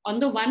on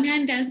the one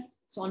hand,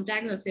 as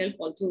Sontag herself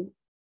also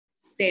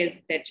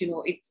says, that,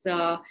 it's,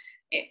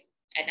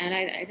 and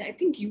I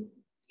think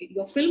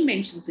your film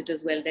mentions it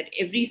as well, that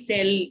every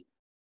cell,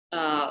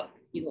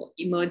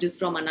 emerges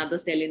from another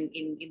cell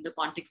in the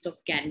context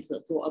of cancer.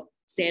 So a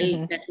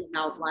cell that is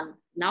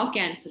now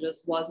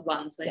cancerous was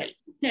once a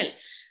healthy cell.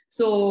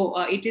 So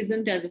it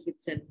isn't as if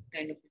it's a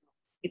kind of,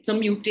 it's a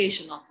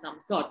mutation of some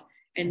sort.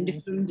 And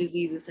different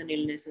diseases and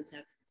illnesses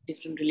have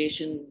different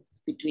relations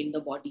between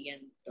the body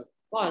and the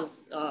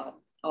cause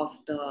of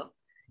the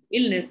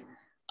illness.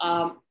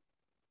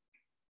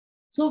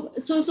 So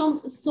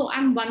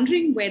I'm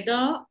wondering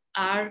whether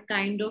are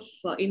kind of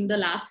in the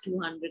last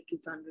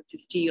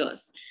 250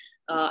 years,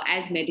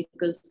 as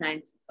medical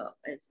science,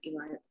 as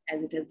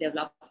it has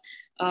developed,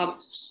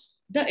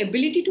 the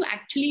ability to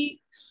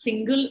actually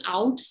single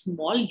out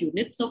small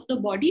units of the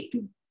body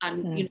to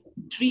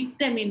treat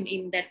them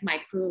in that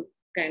micro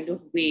kind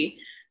of way,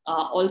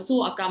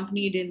 also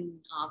accompanied in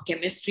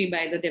chemistry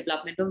by the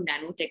development of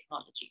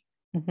nanotechnology,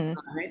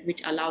 right,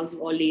 which allows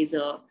all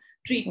laser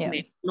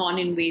treatment,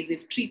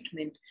 non-invasive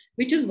treatment,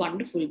 which is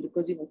wonderful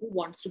because, who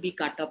wants to be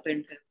cut up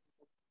and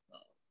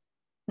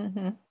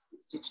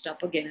stitched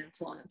up again and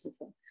so on and so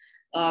forth.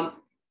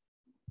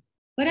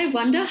 But I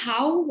wonder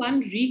how one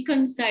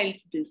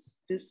reconciles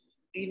the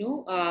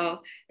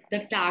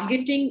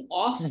targeting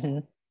of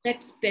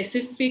that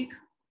specific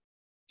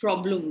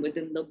problem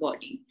within the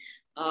body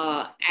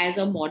as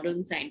a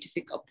modern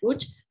scientific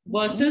approach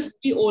versus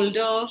the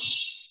older,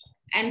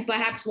 and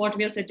perhaps what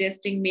we are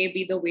suggesting may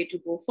be the way to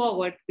go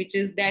forward, which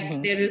is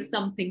that there is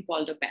something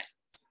called a balance,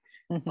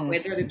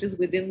 whether it is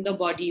within the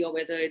body or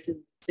whether it is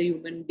the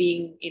human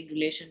being in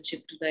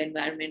relationship to the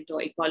environment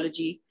or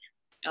ecology,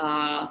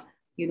 and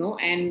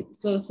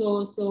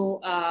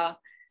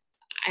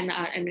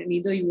and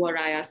neither you or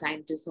I are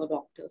scientists or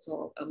doctors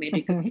or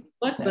medical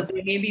experts, but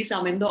there may be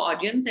some in the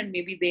audience, and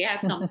maybe they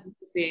have something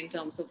to say in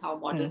terms of how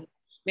modern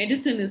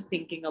medicine is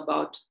thinking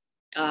about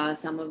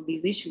some of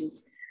these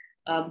issues.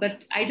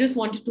 But I just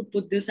wanted to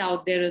put this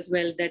out there as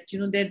well, that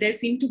there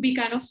seem to be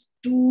kind of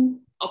two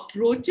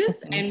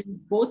approaches, and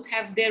both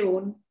have their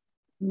own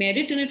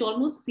merit, and it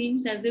almost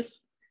seems as if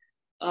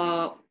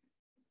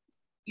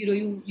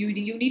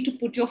you need to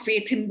put your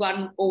faith in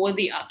one over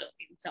the other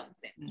in some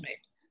sense, right?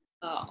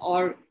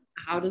 Or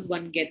how does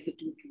one get the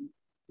two to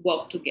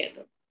work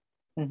together?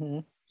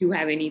 Do you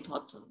have any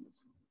thoughts on this?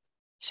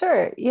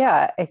 Sure.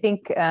 Yeah, I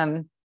think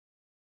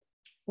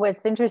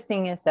what's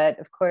interesting is that,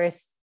 of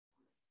course,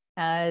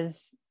 as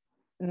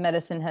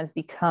medicine has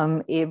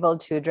become able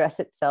to address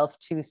itself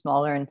to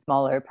smaller and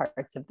smaller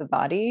parts of the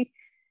body,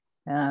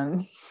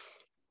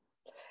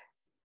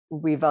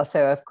 we've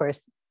also, of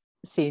course,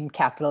 seen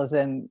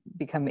capitalism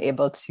become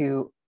able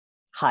to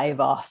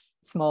hive off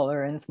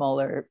smaller and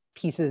smaller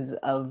pieces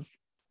of,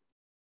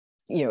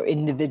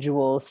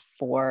 individuals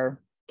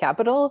for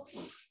capital.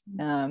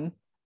 I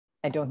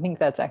don't think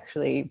that's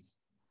actually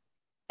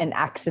an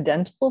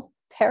accidental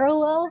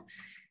parallel.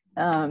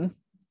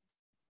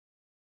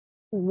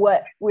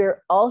 What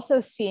we're also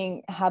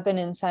seeing happen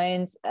in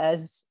science,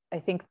 as I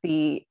think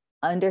the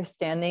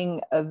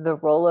understanding of the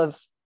role of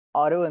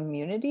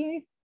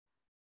autoimmunity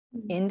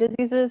in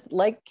diseases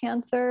like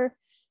cancer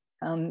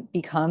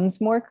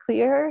becomes more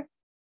clear,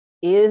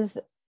 is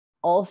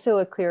also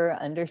a clearer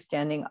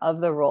understanding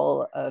of the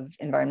role of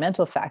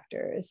environmental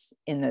factors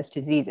in those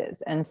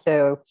diseases. And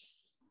so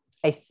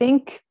I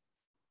think,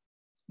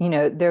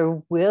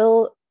 there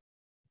will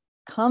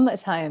come a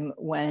time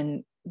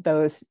when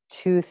those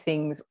two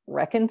things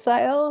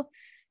reconcile.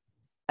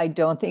 I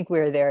don't think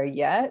we're there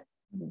yet,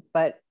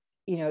 but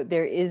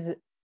there is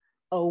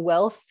a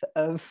wealth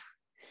of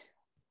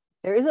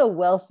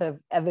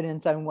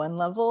evidence on one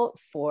level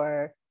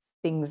for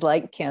things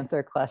like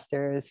cancer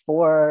clusters,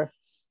 for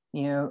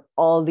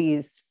all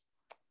these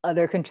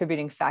other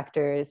contributing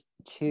factors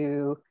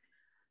to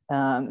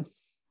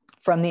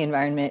from the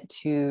environment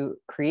to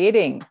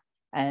creating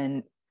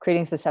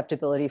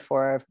susceptibility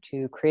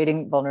to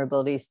creating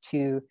vulnerabilities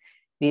to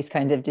these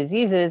kinds of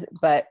diseases.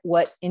 But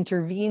what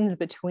intervenes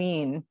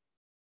between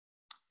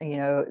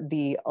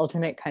the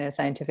ultimate kind of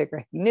scientific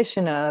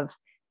recognition of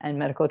and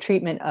medical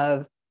treatment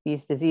of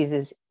these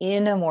diseases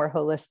in a more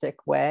holistic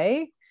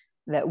way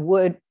that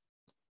would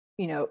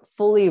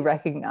fully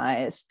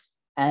recognize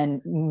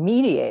and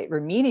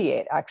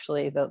remediate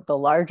actually the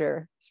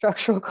larger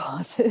structural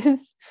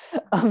causes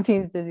of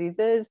these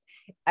diseases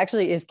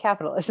actually is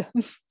capitalism.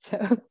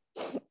 So,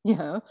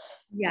 yeah.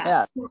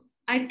 So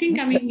I think,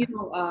 now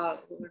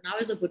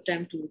is a good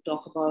time to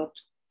talk about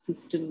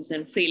systems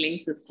and failing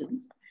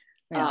systems.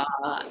 The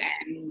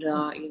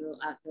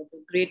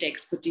great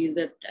expertise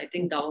that I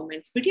think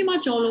governments pretty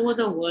much all over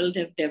the world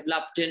have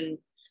developed in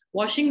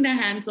washing their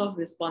hands of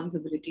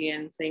responsibility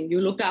and saying, you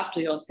look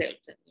after yourself.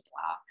 And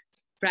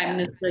Prime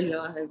Minister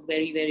here has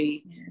very,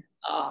 very,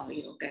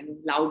 kind of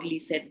loudly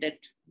said that,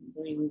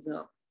 he use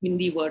a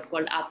Hindi word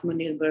called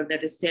Atmanirbhar,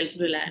 that is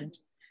self-reliant.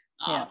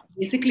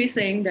 Basically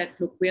saying that,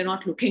 look, we are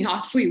not looking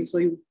out for you, so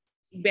you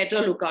better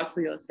look out for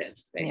yourself.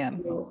 Right? Yeah.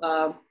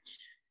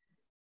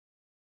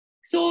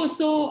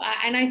 So,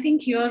 and I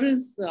think here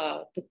is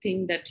the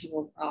thing that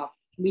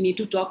we need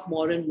to talk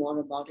more and more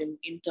about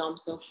in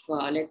terms of,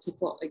 let's say,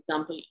 for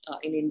example,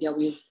 in India,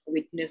 we've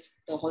witnessed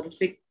the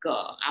horrific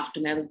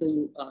aftermath of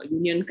the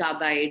Union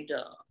Carbide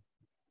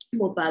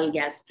Bhopal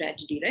gas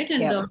tragedy, right?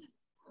 And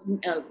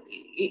the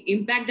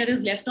impact that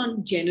is left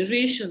on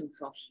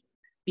generations of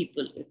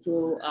people.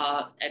 So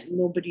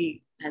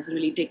nobody has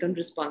really taken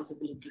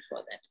responsibility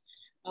for that.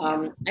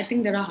 I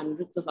think there are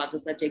hundreds of other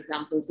such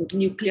examples of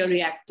nuclear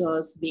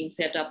reactors being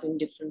set up in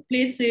different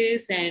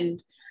places,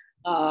 and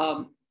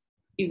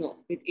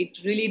it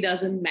really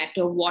doesn't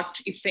matter what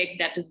effect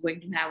that is going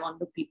to have on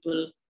the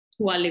people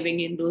who are living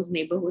in those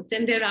neighborhoods,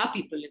 and there are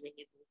people living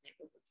in those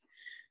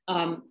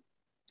neighborhoods.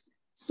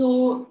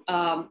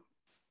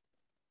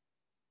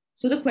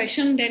 So the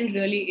question then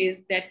really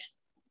is that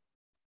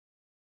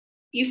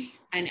if,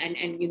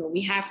 and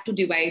we have to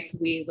devise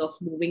ways of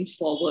moving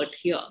forward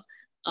here.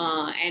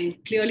 And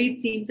clearly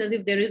it seems as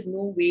if there is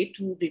no way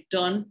to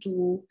return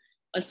to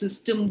a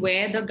system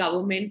where the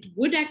government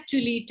would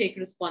actually take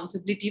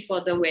responsibility for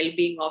the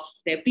well-being of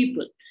their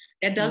people.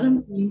 That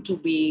doesn't seem to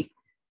be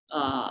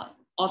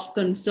of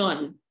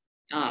concern.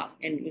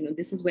 And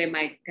this is where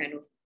my kind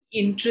of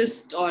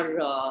interest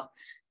or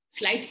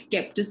slight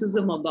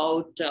skepticism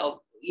about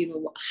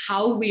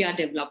how we are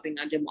developing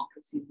our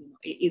democracies.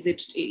 Is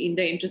it in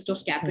the interest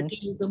of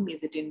capitalism?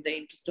 Is it in the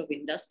interest of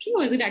industry?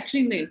 Or is it actually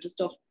in the interest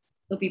of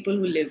the people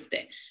who live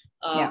there?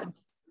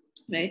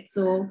 Right.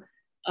 So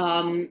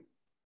the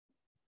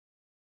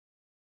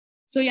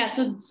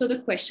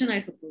question, I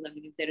suppose,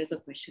 if there is a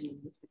question in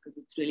this, because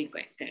it's really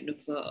quite kind of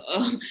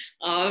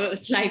a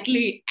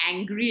slightly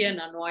angry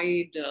and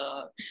annoyed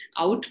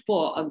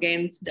outpour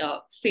against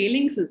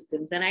failing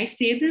systems. And I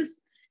say this,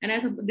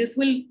 and this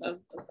will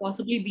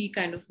possibly be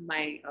kind of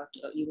my,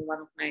 one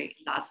of my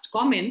last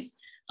comments,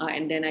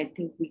 and then I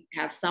think we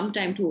have some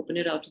time to open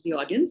it out to the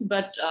audience.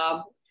 But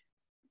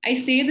I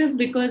say this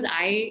because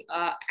I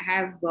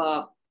have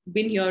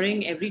been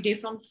hearing every day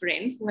from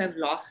friends who have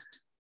lost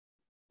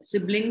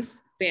siblings,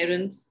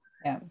 parents,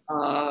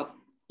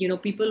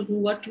 people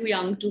who were too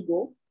young to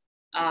go.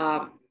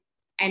 And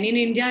in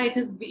India, it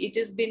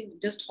has been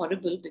just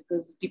horrible,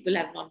 because people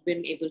have not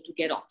been able to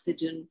get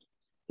oxygen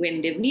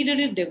when they've needed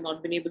it. They've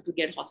not been able to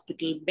get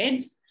hospital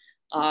beds.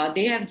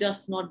 They have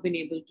just not been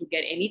able to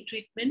get any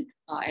treatment.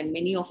 And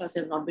many of us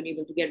have not been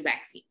able to get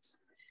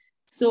vaccines.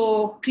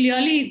 So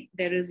clearly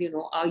there is,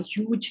 a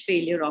huge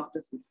failure of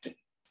the system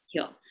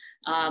here.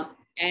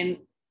 And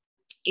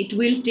it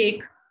will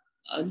take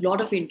a lot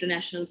of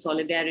international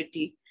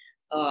solidarity,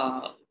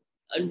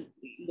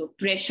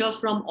 pressure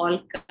from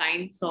all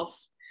kinds of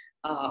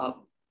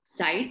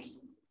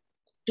sides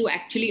to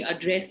actually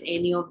address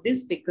any of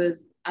this,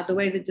 because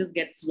otherwise it just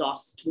gets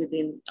lost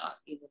within,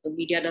 the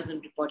media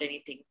doesn't report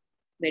anything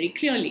very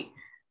clearly.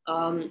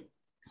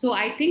 So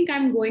I think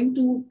I'm going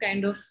to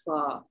kind of,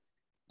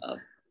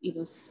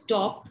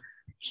 stop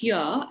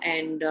here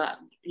and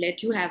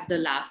let you have the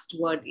last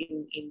word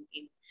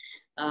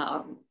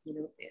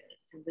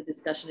since the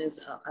discussion is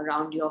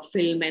around your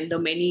film and the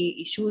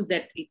many issues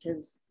that it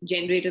has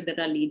generated that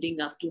are leading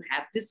us to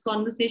have this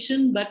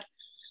conversation. But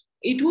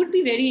it would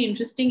be very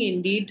interesting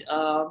indeed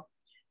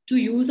to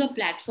use a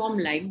platform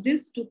like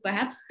this to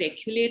perhaps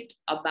speculate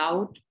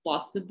about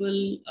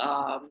possible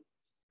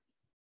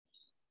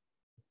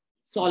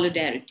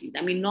solidarities.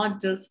 I mean,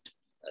 not just,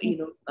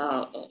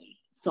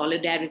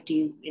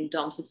 solidarities in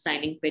terms of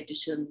signing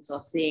petitions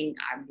or saying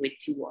I'm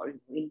with you or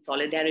in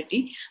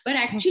solidarity, but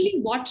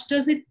actually what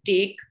does it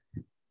take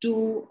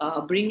to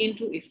bring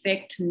into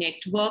effect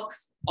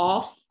networks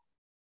of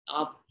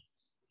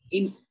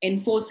in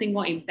enforcing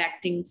or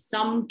impacting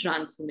some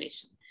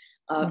transformation.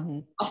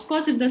 Of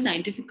course, if the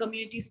scientific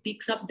community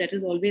speaks up, that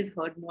is always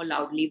heard more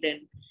loudly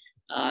than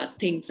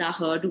things are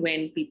heard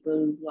when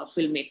people who are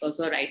filmmakers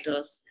or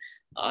writers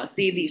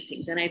say these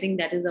things. And I think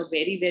that is a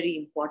very, very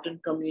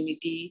important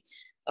community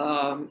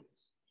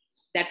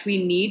that we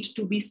need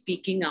to be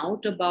speaking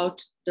out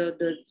about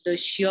the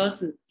sheer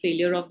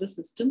failure of the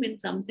system in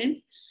some sense,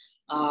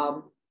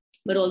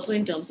 but also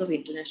in terms of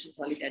international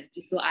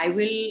solidarity. So I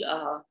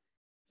will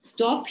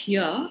stop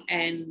here,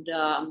 and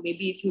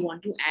maybe if you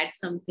want to add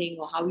something,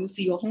 or how you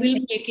see your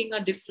film making a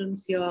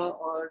difference here,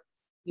 or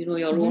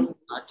your own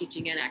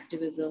teaching and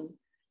activism,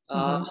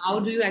 how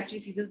do you actually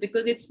see this?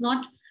 Because it's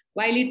not,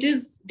 while it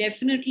is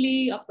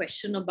definitely a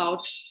question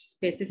about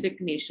specific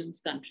nations,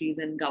 countries,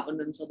 and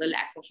governance, or the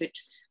lack of it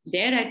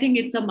there, I think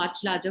it's a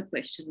much larger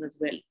question as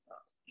well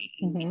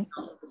in terms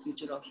of the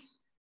future of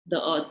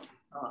the earth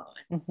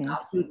and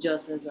our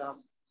futures as a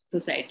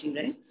society,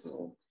 right?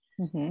 So,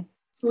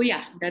 so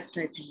yeah, that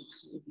I think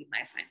would be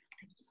my final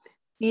thing to say.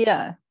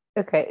 Yeah.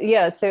 Okay.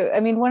 Yeah. So, I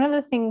mean, one of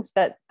the things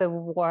that the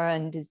war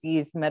on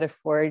disease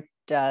metaphor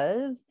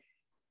does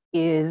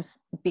is,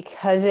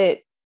 because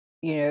it,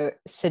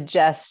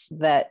 suggests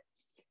that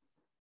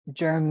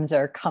germs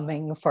are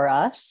coming for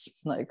us,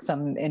 like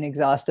some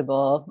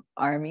inexhaustible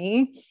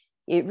army,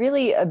 it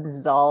really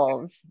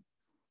absolves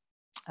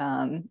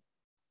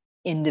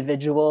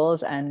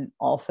individuals and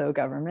also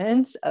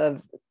governments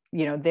of,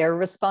 their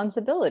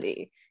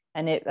responsibility.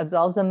 And it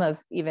absolves them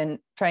of even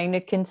trying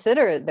to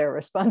consider their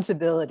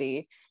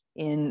responsibility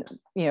in,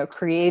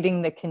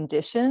 creating the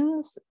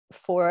conditions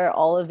for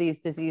all of these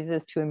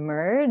diseases to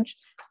emerge,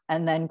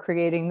 and then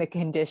creating the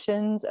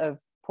conditions of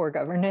poor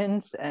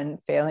governance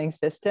and failing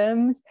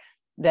systems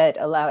that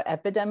allow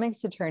epidemics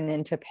to turn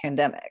into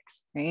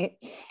pandemics, right?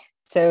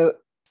 So,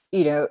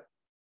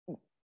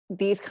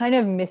 these kind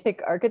of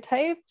mythic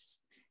archetypes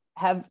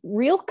have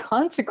real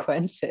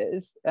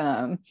consequences.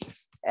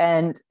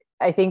 And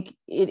I think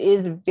it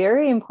is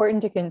very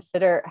important to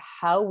consider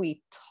how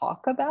we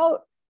talk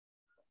about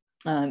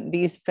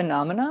these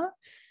phenomena,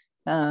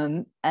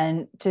 and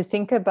to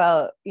think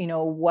about,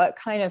 what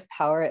kind of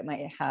power it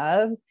might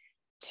have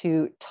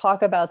to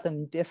talk about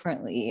them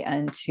differently,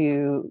 and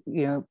to,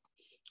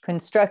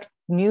 construct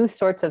new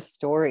sorts of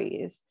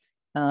stories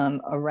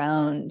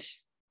around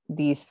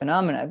these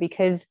phenomena.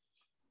 Because,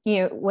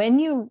 when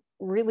you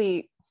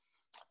really,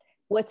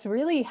 what's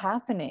really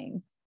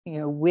happening,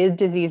 with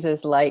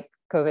diseases like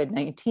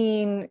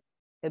COVID-19,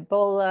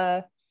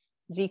 Ebola,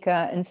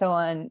 Zika, and so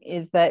on,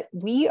 is that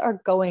we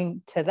are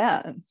going to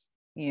them.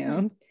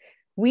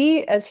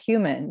 We as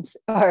humans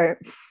are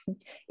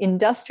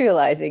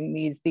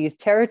industrializing these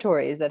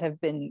territories that have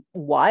been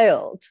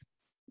wild,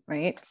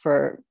 right,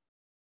 for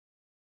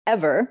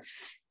ever.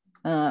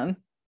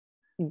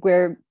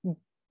 We're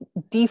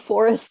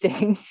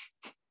deforesting,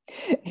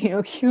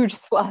 huge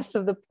swaths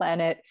of the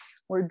planet.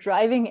 We're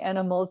driving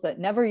animals that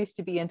never used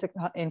to be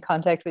in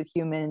contact with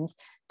humans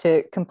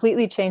to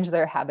completely change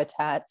their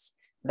habitats.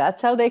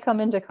 That's how they come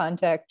into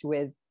contact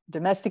with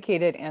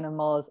domesticated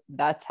animals.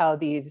 That's how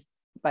these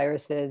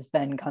viruses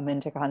then come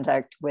into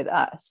contact with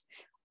us.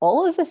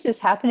 All of this is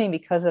happening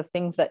because of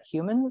things that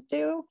humans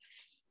do,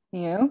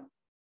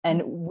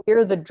 and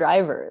we're the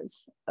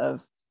drivers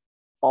of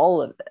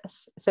all of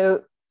this.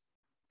 So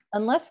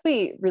unless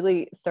we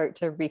really start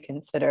to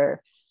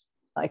reconsider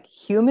like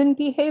human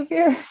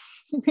behavior,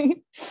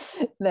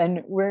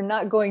 then we're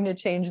not going to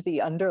change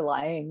the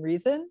underlying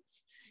reasons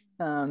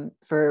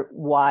for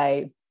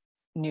why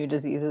new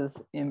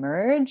diseases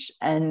emerge.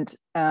 And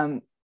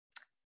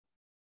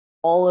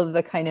all of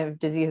the kind of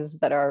diseases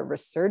that are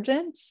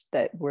resurgent,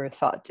 that were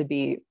thought to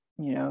be,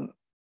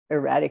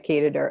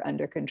 eradicated or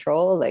under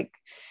control, like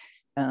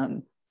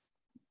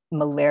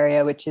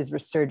malaria, which is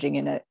resurging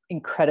in an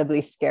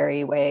incredibly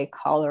scary way,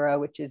 cholera,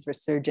 which is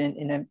resurgent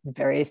in a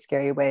very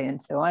scary way,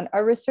 and so on,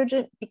 are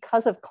resurgent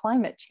because of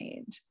climate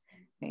change,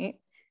 right?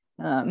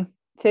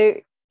 So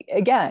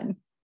again,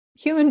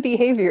 human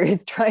behavior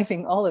is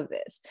driving all of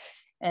this.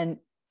 And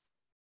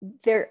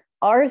there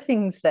are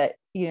things that,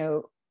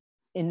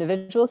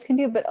 individuals can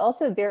do, but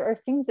also there are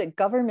things that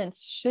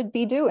governments should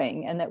be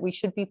doing and that we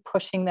should be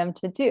pushing them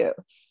to do.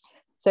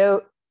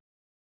 So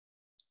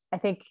I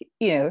think,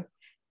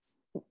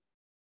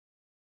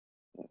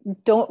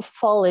 don't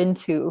fall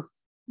into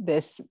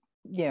this,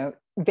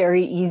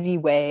 very easy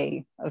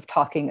way of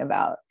talking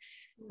about,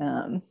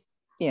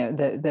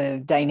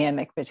 the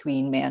dynamic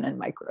between man and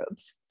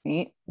microbes,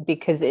 right?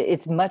 Because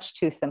it's much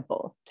too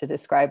simple to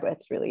describe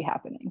what's really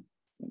happening.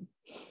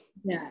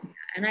 Yeah,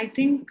 and I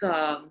think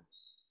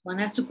one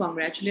has to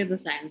congratulate the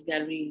Science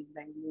Gallery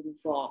in Bengaluru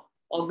for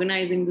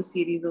organizing the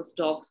series of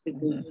talks,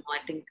 because I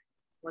think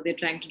what they're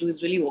trying to do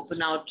is really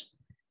open out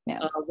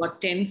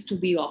what tends to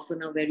be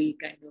often a very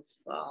kind of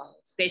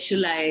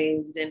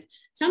specialized and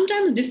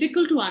sometimes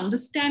difficult to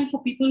understand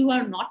for people who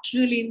are not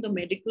really in the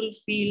medical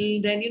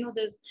field. And,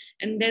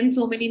 and then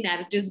so many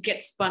narratives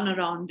get spun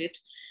around it.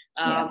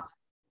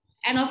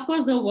 And of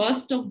course, the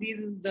worst of these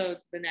is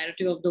the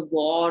narrative of the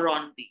war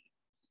on the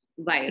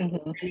virus.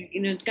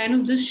 And, it kind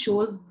of just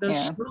shows the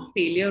sheer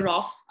failure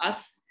of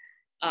us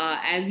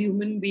as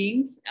human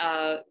beings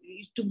to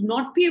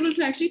not be able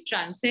to actually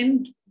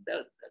transcend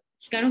the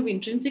kind of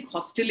intrinsic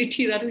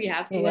hostility that we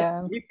have towards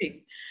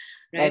everything,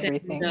 right?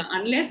 Everything. And,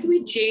 unless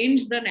we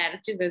change the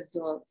narrative, as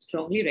you're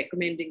strongly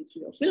recommending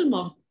through your film,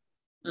 of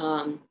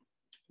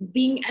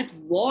being at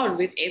war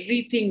with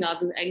everything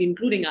other, and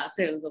including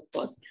ourselves, of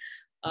course,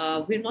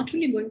 we're not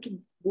really going to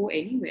go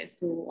anywhere.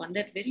 So on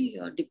that very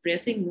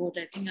depressing note,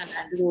 I think I'll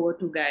hand it over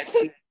to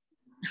Gayatri.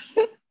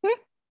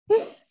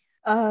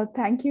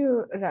 Thank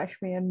you,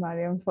 Rashmi and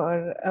Mariam,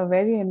 for a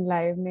very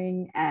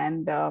enlivening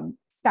and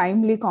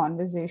timely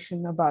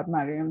conversation about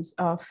Mariam's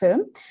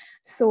film.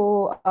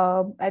 So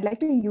I'd like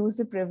to use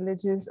the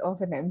privileges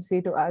of an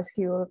MC to ask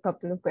you a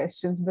couple of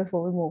questions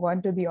before we move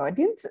on to the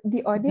audience.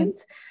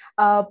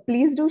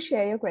 Please do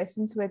share your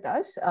questions with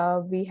us.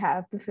 We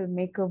have the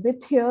filmmaker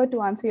with here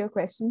to answer your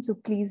questions. So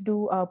please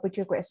do put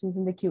your questions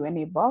in the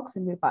Q&A box,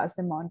 and we'll pass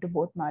them on to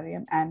both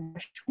Mariam and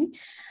Rashmi.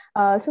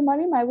 So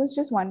Mariam, I was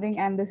just wondering,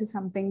 and this is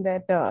something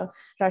that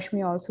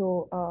Rashmi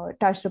also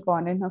touched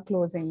upon in her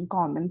closing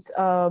comments.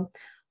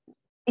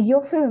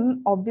 Your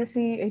film,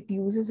 obviously, it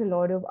uses a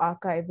lot of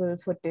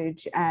archival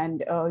footage,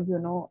 and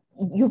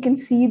you can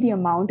see the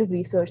amount of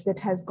research that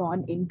has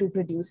gone into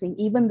producing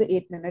even the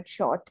 8-minute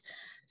short.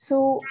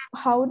 So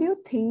how do you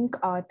think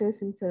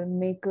artists and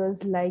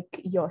filmmakers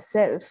like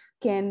yourself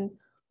can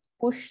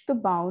push the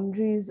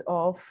boundaries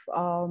of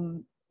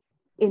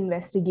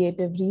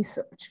investigative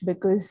research?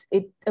 Because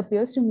it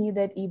appears to me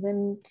that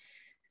even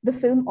the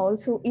film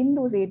also, in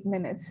those 8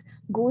 minutes,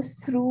 goes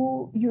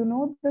through,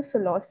 the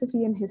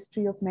philosophy and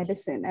history of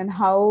medicine and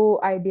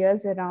how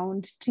ideas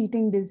around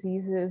treating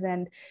diseases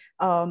and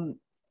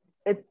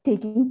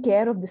taking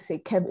care of the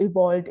sick have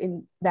evolved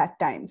in that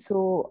time.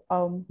 So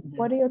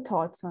what are your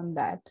thoughts on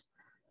that?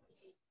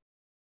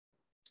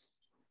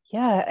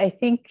 Yeah, I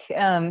think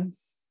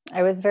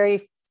I was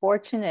very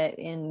fortunate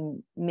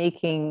in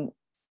making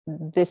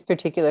this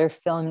particular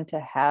film to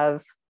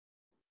have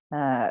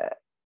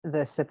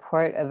the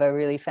support of a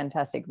really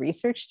fantastic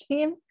research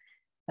team.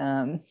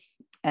 And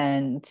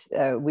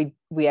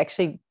we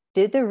actually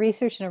did the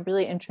research in a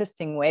really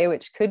interesting way,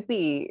 which could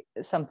be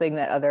something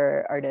that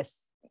other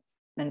artists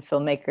and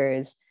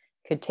filmmakers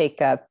could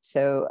take up.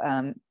 So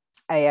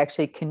I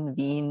actually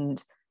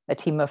convened a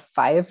team of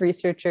 5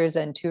 researchers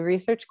and 2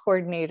 research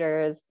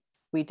coordinators.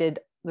 We did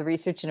the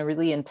research in a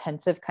really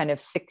intensive kind of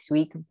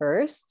 6-week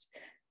burst,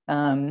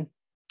 and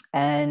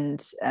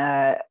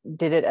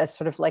did it as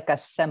sort of like a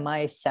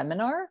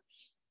semi-seminar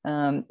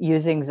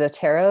using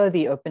Zotero,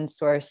 the open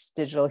source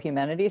digital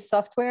humanities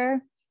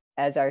software,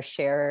 as our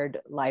shared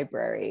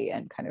library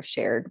and kind of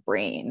shared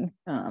brain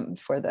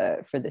for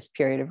this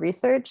period of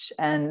research.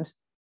 And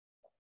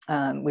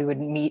we would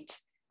meet,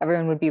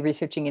 everyone would be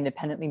researching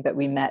independently, but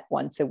we met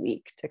once a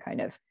week to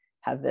kind of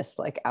have this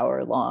like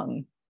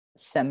hour-long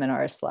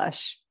seminar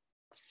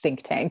 /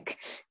 think tank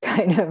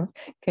kind of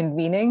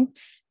convening,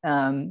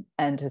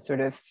 and to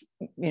sort of,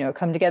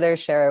 come together,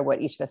 share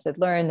what each of us had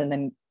learned, and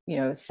then,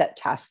 set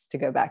tasks to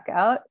go back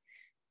out.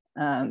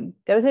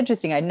 That was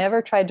interesting. I'd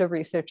never tried to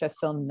research a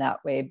film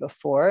that way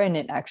before, and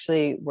it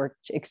actually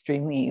worked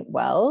extremely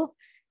well.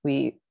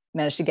 We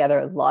managed to gather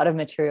a lot of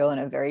material in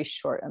a very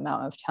short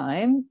amount of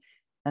time.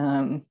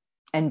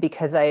 And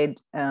because I'd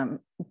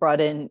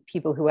brought in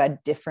people who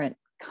had different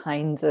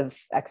kinds of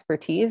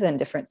expertise and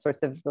different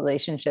sorts of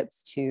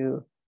relationships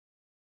to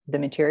the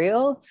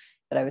material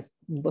that I was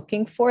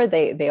looking for,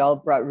 they all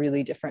brought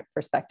really different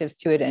perspectives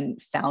to it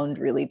and found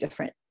really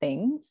different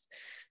things.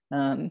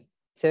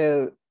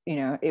 So,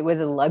 it was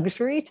a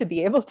luxury to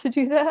be able to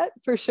do that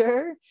for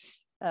sure.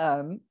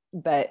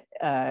 But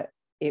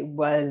it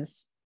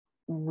was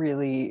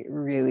really,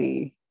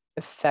 really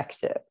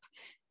effective.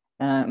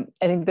 I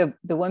think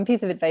the one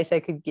piece of advice I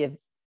could give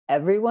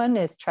everyone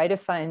is try to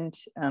find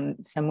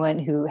someone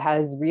who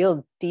has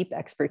real deep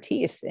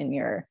expertise in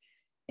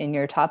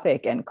your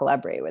topic and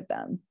collaborate with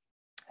them.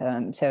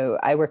 So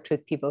I worked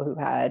with people who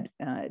had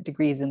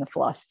degrees in the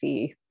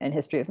philosophy and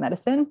history of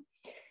medicine,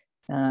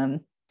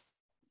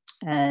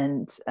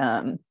 and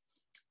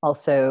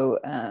also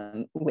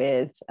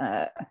with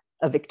a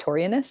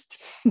Victorianist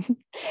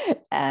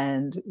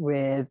and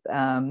with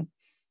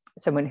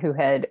someone who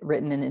had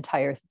written an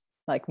entire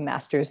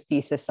master's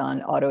thesis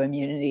on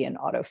autoimmunity and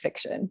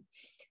autofiction.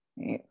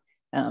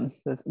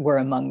 Those were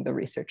among the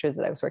researchers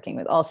that I was working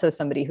with. Also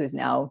somebody who's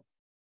now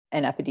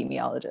an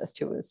epidemiologist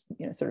who was,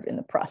 sort of in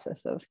the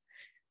process of,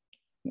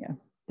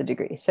 the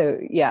degree. So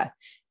yeah,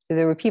 so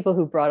there were people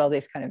who brought all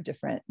these kind of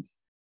different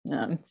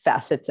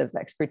facets of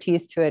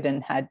expertise to it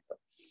and had,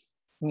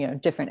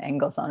 different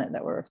angles on it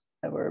that were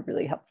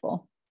really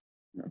helpful.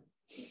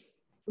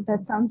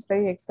 That sounds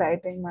very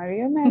exciting,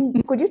 Mariam.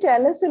 And could you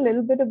tell us a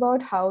little bit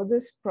about how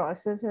this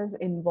process has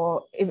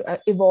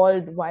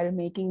evolved while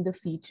making the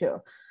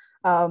feature,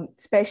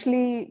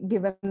 especially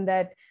given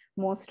that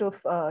most of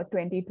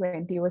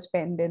 2020 was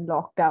spent in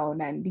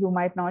lockdown, and you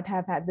might not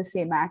have had the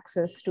same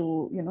access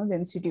to, the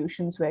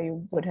institutions where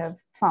you would have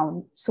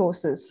found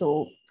sources.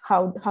 So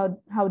how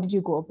did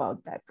you go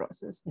about that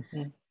process?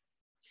 Mm-hmm.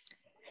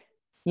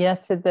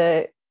 Yes,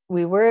 so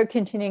we were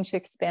continuing to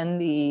expand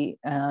the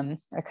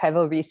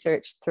archival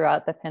research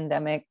throughout the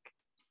pandemic,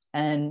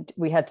 and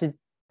we had to,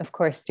 of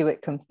course, do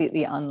it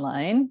completely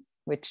online,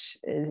 which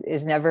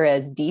is never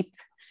as deep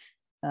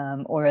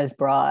or as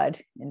broad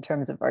in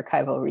terms of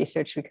archival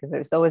research, because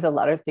there's always a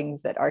lot of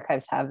things that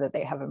archives have that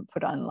they haven't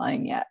put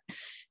online yet.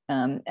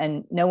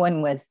 And no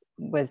one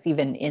was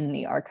even in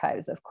the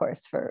archives, of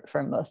course,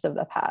 for most of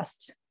the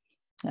past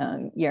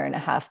year and a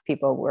half.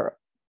 People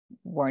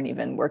weren't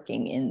even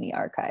working in the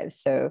archives.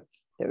 So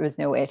there was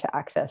no way to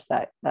access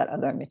that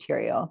other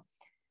material.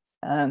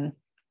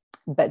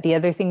 But the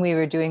other thing we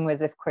were doing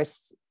was, of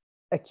course,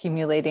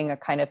 accumulating a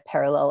kind of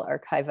parallel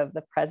archive of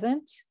the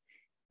present,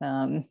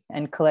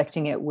 and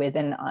collecting it with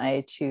an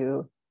eye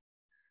to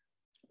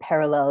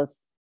parallels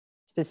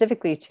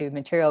specifically to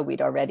material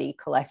we'd already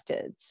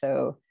collected.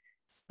 So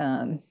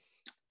kind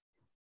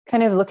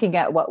of looking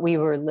at what we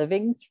were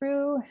living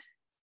through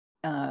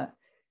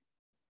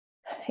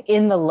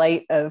in the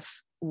light of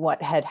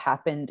what had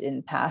happened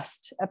in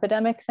past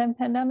epidemics and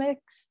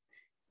pandemics,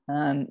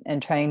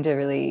 and trying to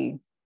really,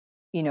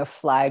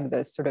 flag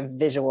those sort of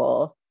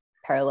visual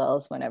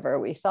parallels whenever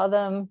we saw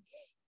them,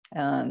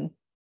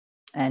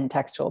 and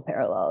textual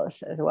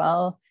parallels as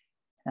well.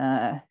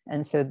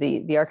 And so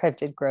the archive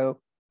did grow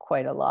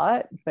quite a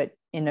lot, but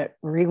in a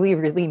really,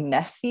 really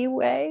messy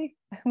way,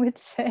 I would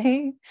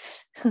say.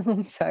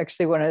 So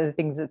actually one of the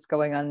things that's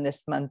going on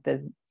this month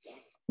is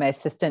my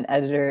assistant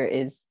editor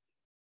is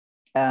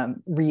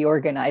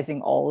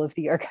reorganizing all of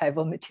the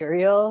archival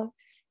material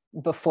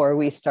before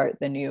we start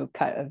the new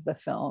cut of the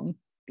film,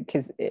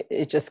 because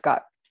it just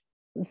got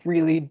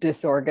really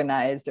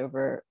disorganized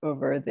over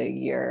the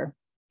year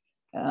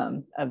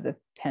of the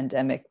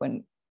pandemic,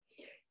 when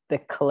the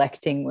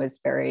collecting was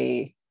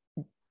very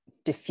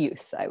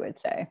diffuse, I would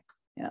say.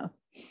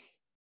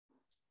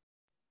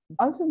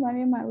 Also,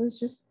 Mariam, I was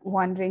just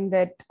wondering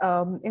that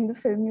in the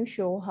film you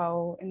show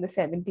how in the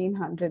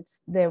 1700s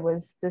there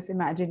was this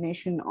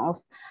imagination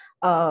of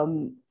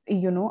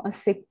a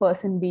sick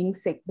person being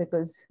sick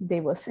because they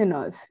were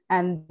sinners,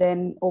 and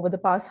then over the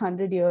past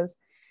 100 years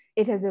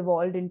it has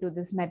evolved into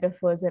this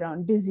metaphors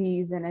around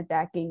disease and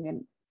attacking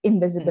an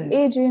invisible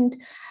agent.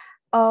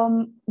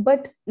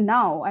 But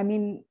now, I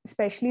mean,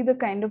 especially the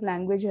kind of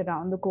language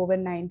around the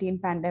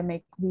COVID-19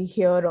 pandemic, we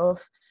hear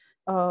of,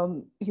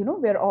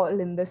 we're all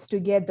in this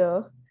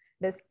together,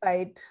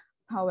 despite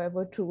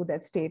however true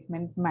that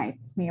statement may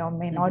or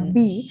may not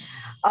be.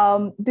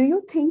 Do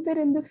you think that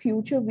in the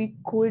future we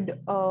could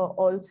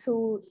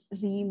also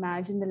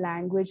reimagine the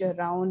language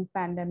around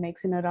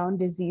pandemics and around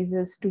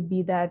diseases to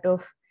be that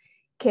of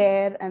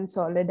care and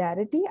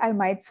solidarity? I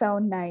might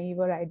sound naive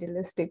or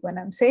idealistic when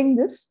I'm saying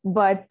this,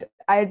 but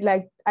I'd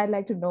like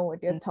to know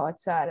what your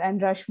thoughts are, and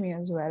Rashmi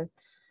as well.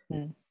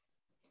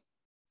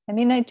 I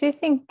mean, I do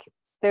think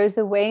there's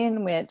a way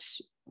in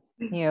which,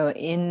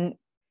 in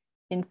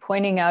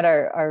pointing out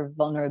our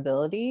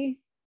vulnerability,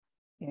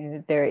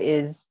 there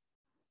is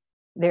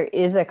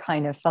a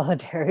kind of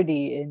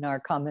solidarity in our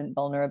common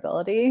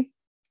vulnerability,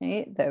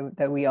 right?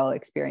 That we all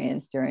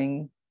experience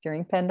during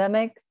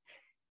pandemics.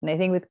 And I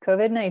think with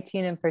COVID-19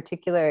 in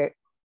particular,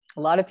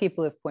 a lot of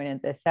people have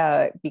pointed this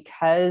out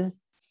because,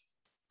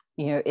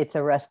 it's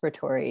a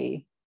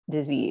respiratory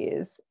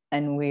disease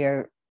and we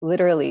are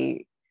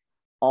literally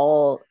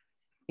all,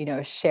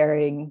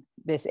 sharing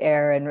this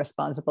air and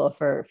responsible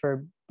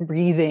for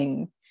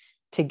breathing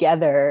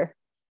together.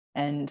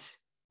 And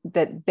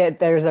that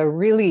there's a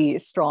really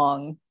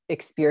strong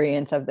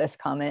experience of this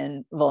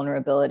common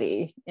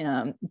vulnerability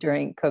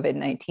during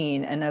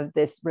COVID-19 and of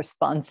this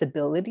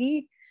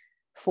responsibility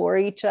for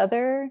each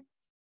other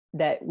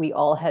that we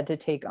all had to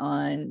take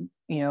on,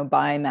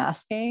 by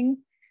masking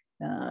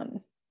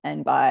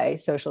and by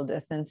social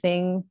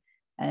distancing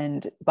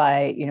and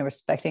by,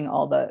 respecting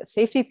all the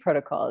safety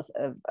protocols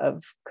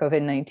of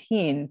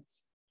COVID-19.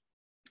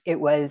 It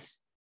was,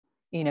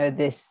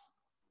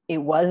 it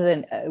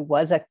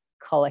was a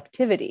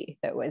collectivity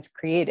that was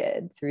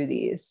created through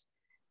these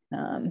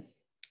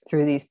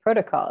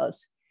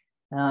protocols.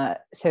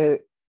 So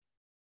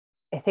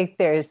I think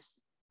there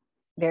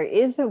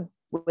is a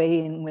way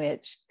in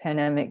which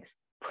pandemics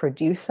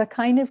produce a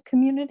kind of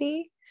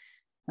community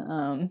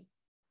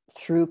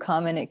through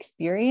common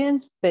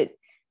experience, but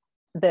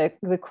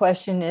the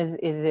question is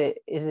it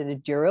a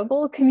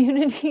durable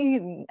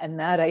community? And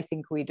that I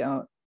think we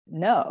don't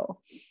know,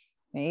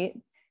 right?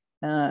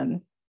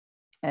 And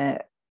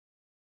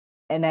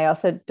I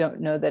also don't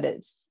know that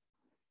it's,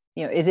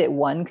 is it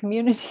one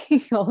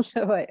community?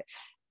 Also, I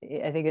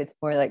think it's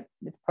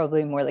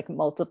probably more like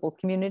multiple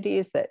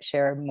communities that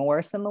share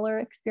more similar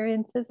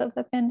experiences of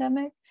the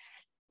pandemic.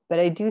 But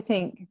I do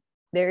think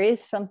there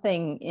is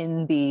something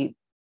in the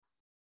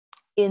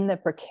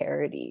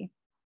precarity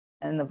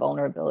and the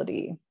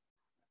vulnerability,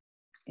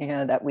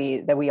 that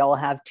we all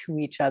have to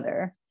each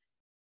other,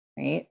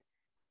 right?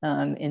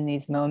 In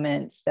these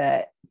moments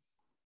that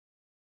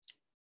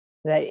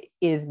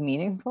is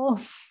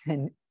meaningful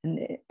and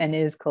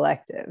is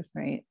collective,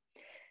 right?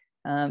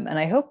 And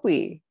I hope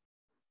we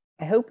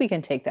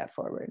can take that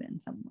forward in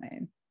some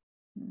way.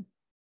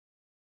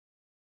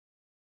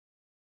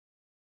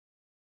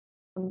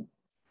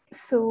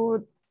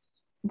 So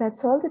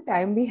that's all the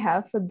time we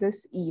have for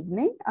this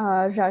evening.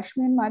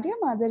 Rashmi and Mariam,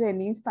 are there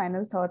any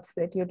final thoughts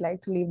that you'd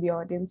like to leave the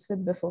audience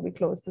with before we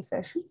close the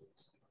session?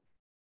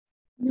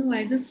 No,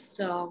 I just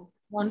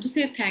want to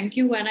say thank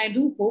you. And I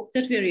do hope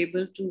that we're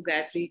able to,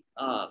 Gayatri,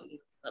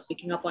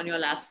 picking up on your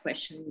last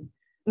question,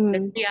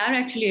 that we are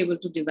actually able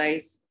to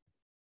devise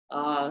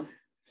a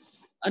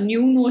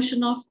new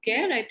notion of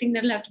care. I think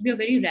there'll have to be a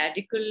very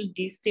radical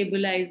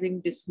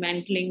destabilizing,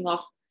 dismantling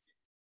of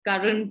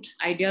current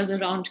ideas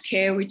around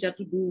care, which are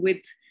to do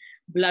with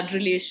blood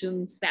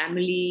relations,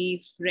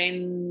 family,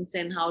 friends,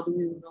 and how do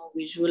you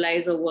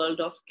visualize a world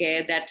of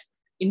care that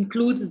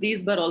includes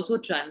these but also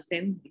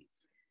transcends these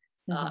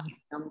in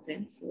some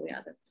sense. So yeah,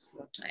 that's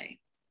what I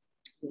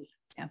will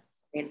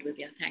end with.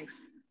 Yeah,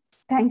 thanks.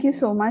 Thank you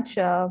so much,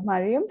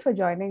 Mariam, for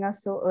joining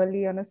us so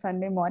early on a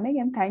Sunday morning.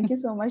 And thank you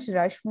so much,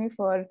 Rashmi,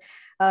 for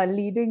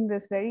leading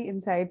this very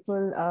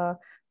insightful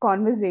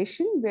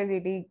conversation. We're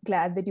really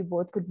glad that you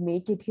both could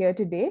make it here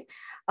today.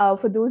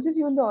 For those of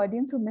you in the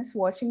audience who miss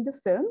watching the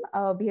film,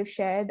 we have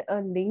shared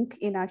a link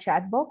in our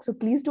chat box. So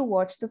please do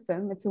watch the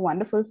film. It's a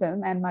wonderful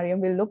film. And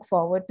Mariam, we'll look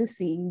forward to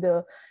seeing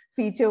the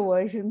feature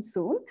version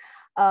soon.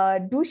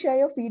 Do share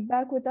your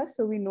feedback with us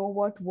so we know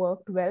what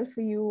worked well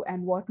for you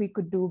and what we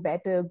could do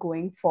better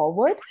going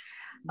forward.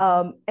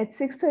 At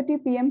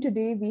 6:30 p.m.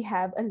 today, we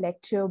have a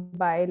lecture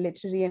by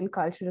literary and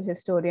cultural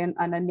historian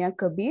Ananya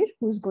Kabir,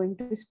 who's going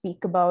to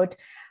speak about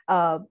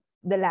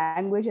the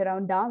language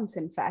around dance,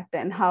 in fact,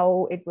 and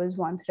how it was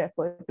once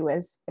referred to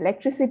as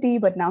electricity,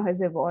 but now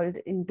has evolved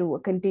into a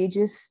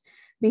contagious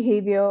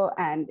behavior.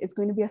 And it's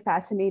going to be a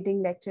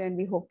fascinating lecture, and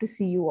we hope to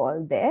see you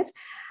all there.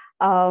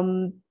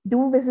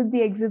 Do visit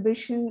the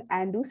exhibition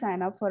and do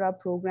sign up for our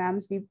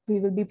programs. We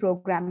will be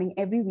programming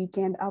every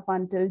weekend up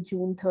until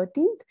June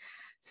 13th.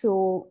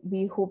 So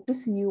we hope to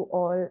see you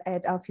all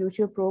at our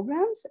future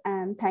programs.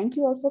 And thank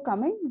you all for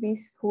coming. We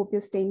hope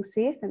you're staying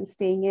safe and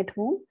staying at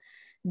home.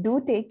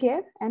 Do take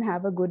care and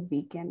have a good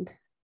weekend.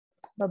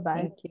 Bye-bye.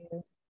 Thank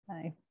you.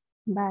 Bye.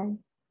 Bye.